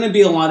 because there are going to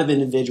be a lot of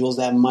individuals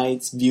that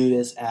might view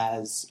this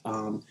as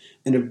an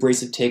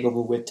abrasive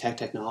takeover with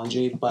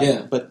technology, but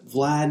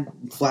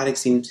Vladik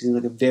seems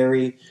like a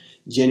very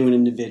genuine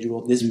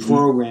individual. This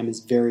program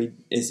is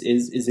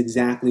is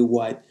exactly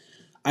what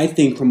I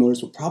think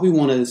promoters will probably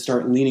want to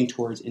start leaning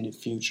towards in the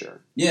future.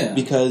 Yeah.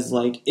 Because,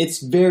 like,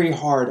 it's very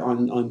hard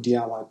on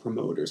DIY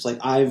promoters. Like,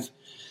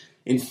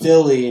 in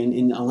Philly and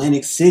in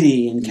Atlantic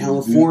City and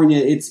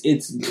California, it's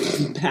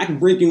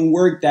back-breaking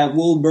work that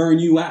will burn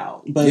you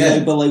out. But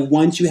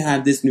once you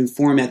have this new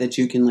format that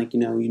you can, like, you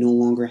no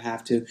longer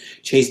have to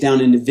chase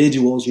down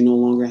individuals. You no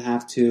longer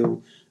have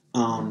to...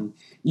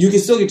 you can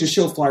still get your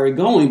show flyer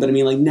going, but I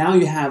mean, like, now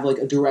you have like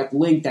a direct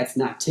link that's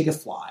not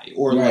Ticketfly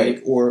or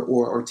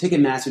or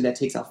Ticketmaster that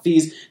takes out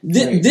fees.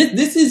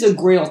 This is a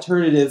great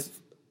alternative,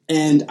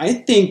 and I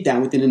think that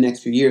within the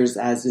next few years,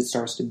 as it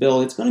starts to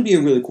build, it's going to be a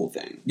really cool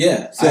thing.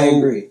 Yeah, so, I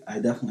agree. I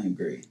definitely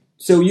agree.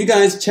 So you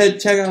guys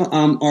check out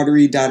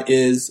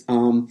artery.is.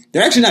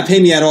 They're actually not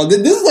paying me at all. This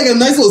is like a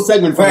nice little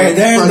segment for we're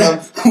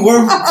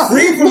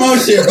free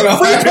promotion.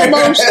 Free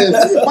promotion.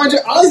 Mind you,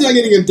 Ollie's not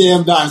getting a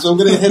damn dime, so I'm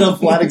going to hit up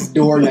Vladik's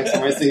door next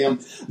time I see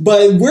him.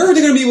 But where are they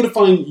going to be able to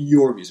find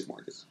your music,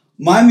 Marcus?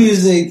 My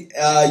music,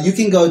 you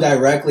can go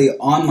directly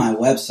on my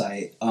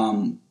website,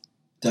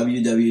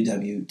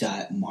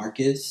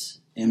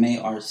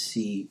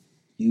 www.marcusjade,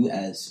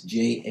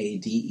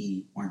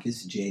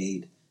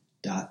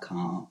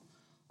 marcusjade.com.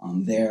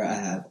 There I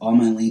have all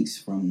my links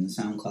from the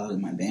SoundCloud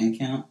and my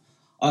Bandcamp.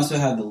 Also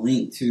have the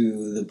link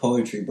to the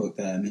poetry book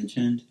that I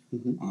mentioned.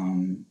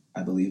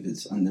 I believe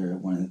it's under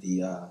one of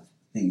the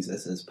things that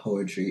says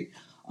poetry.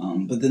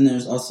 But then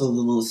there's also the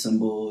little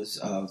symbols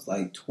of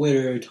like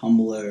Twitter,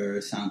 Tumblr,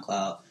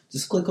 SoundCloud.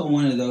 Just click on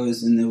one of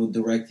those and it will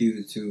direct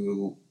you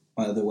to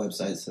other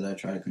websites that I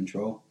try to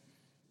control.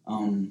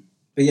 But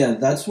yeah,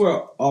 that's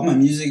where all my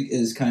music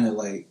is kind of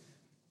like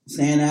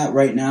staying at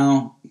right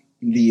now.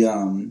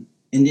 The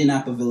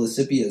Indianapolis,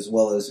 as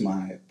well as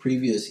my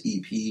previous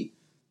EP,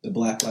 the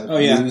Black Lives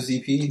Blues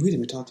EP. We didn't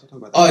even talk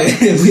about that. Oh,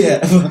 yeah.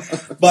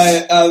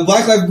 But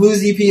Black Lives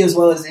Blues EP as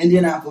well as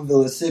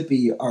Indianapolis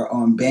are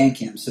on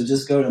Bandcamp. So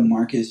just go to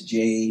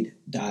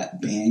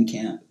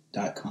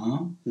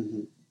marcusjade.bandcamp.com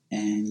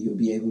and you'll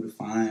be able to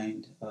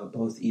find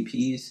both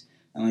EPs.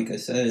 And like I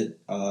said,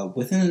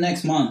 within the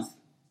next month,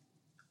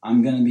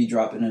 I'm going to be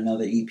dropping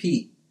another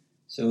EP.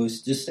 So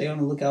just stay on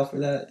the lookout for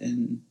that.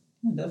 And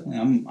definitely,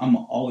 I'm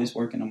always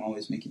working. I'm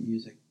always making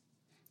music.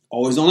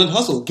 Always on that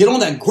hustle. Get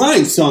on that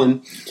grind,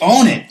 son.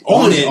 Own it.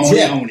 Own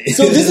it.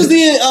 So this is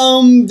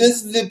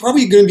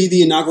probably going to be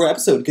the inaugural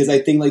episode, because I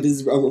think like this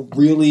is a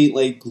really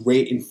like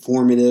great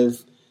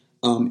informative.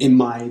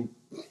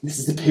 This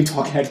is the Babe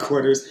Talk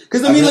headquarters,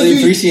 because I mean, really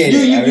appreciate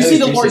it. You see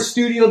the large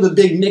studio, the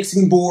big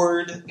mixing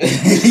board,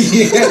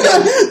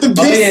 the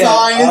big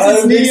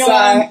signs, the big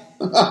sign.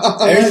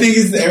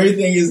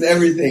 Everything is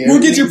everything.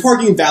 We'll get your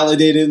parking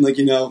validated,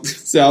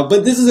 So,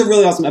 but this is a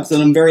really awesome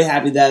episode. I'm very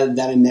happy that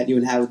I met you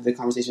and had the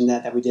conversation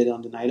that we did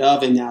on the night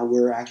of, and now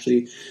we're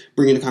actually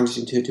bringing the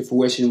conversation to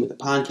fruition with the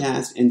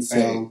podcast. And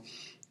so,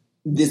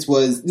 this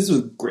was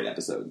a great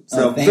episode.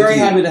 So, very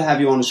happy to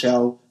have you on the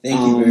show. Thank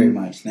you very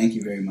much. Thank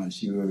you very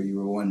much. You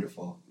were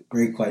wonderful.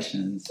 Great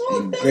questions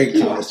and great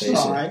conversation.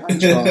 I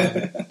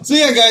try. So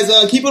yeah, guys,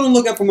 keep on the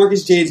lookout for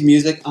Marcus Jade's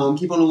music.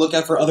 Keep on the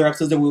lookout for other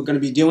episodes that we're going to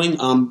be doing.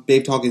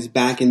 Babe Talk is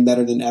back and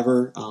better than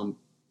ever.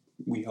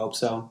 We hope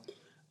so.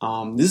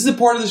 This is a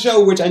part of the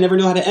show which I never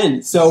know how to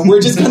end. So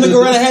we're just going to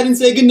go right ahead and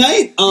say good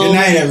night. Good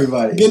night,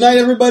 everybody. Good night,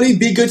 everybody.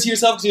 Be good to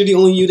yourself, because you're the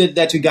only you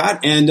that you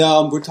got. And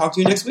we'll talk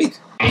to you next week.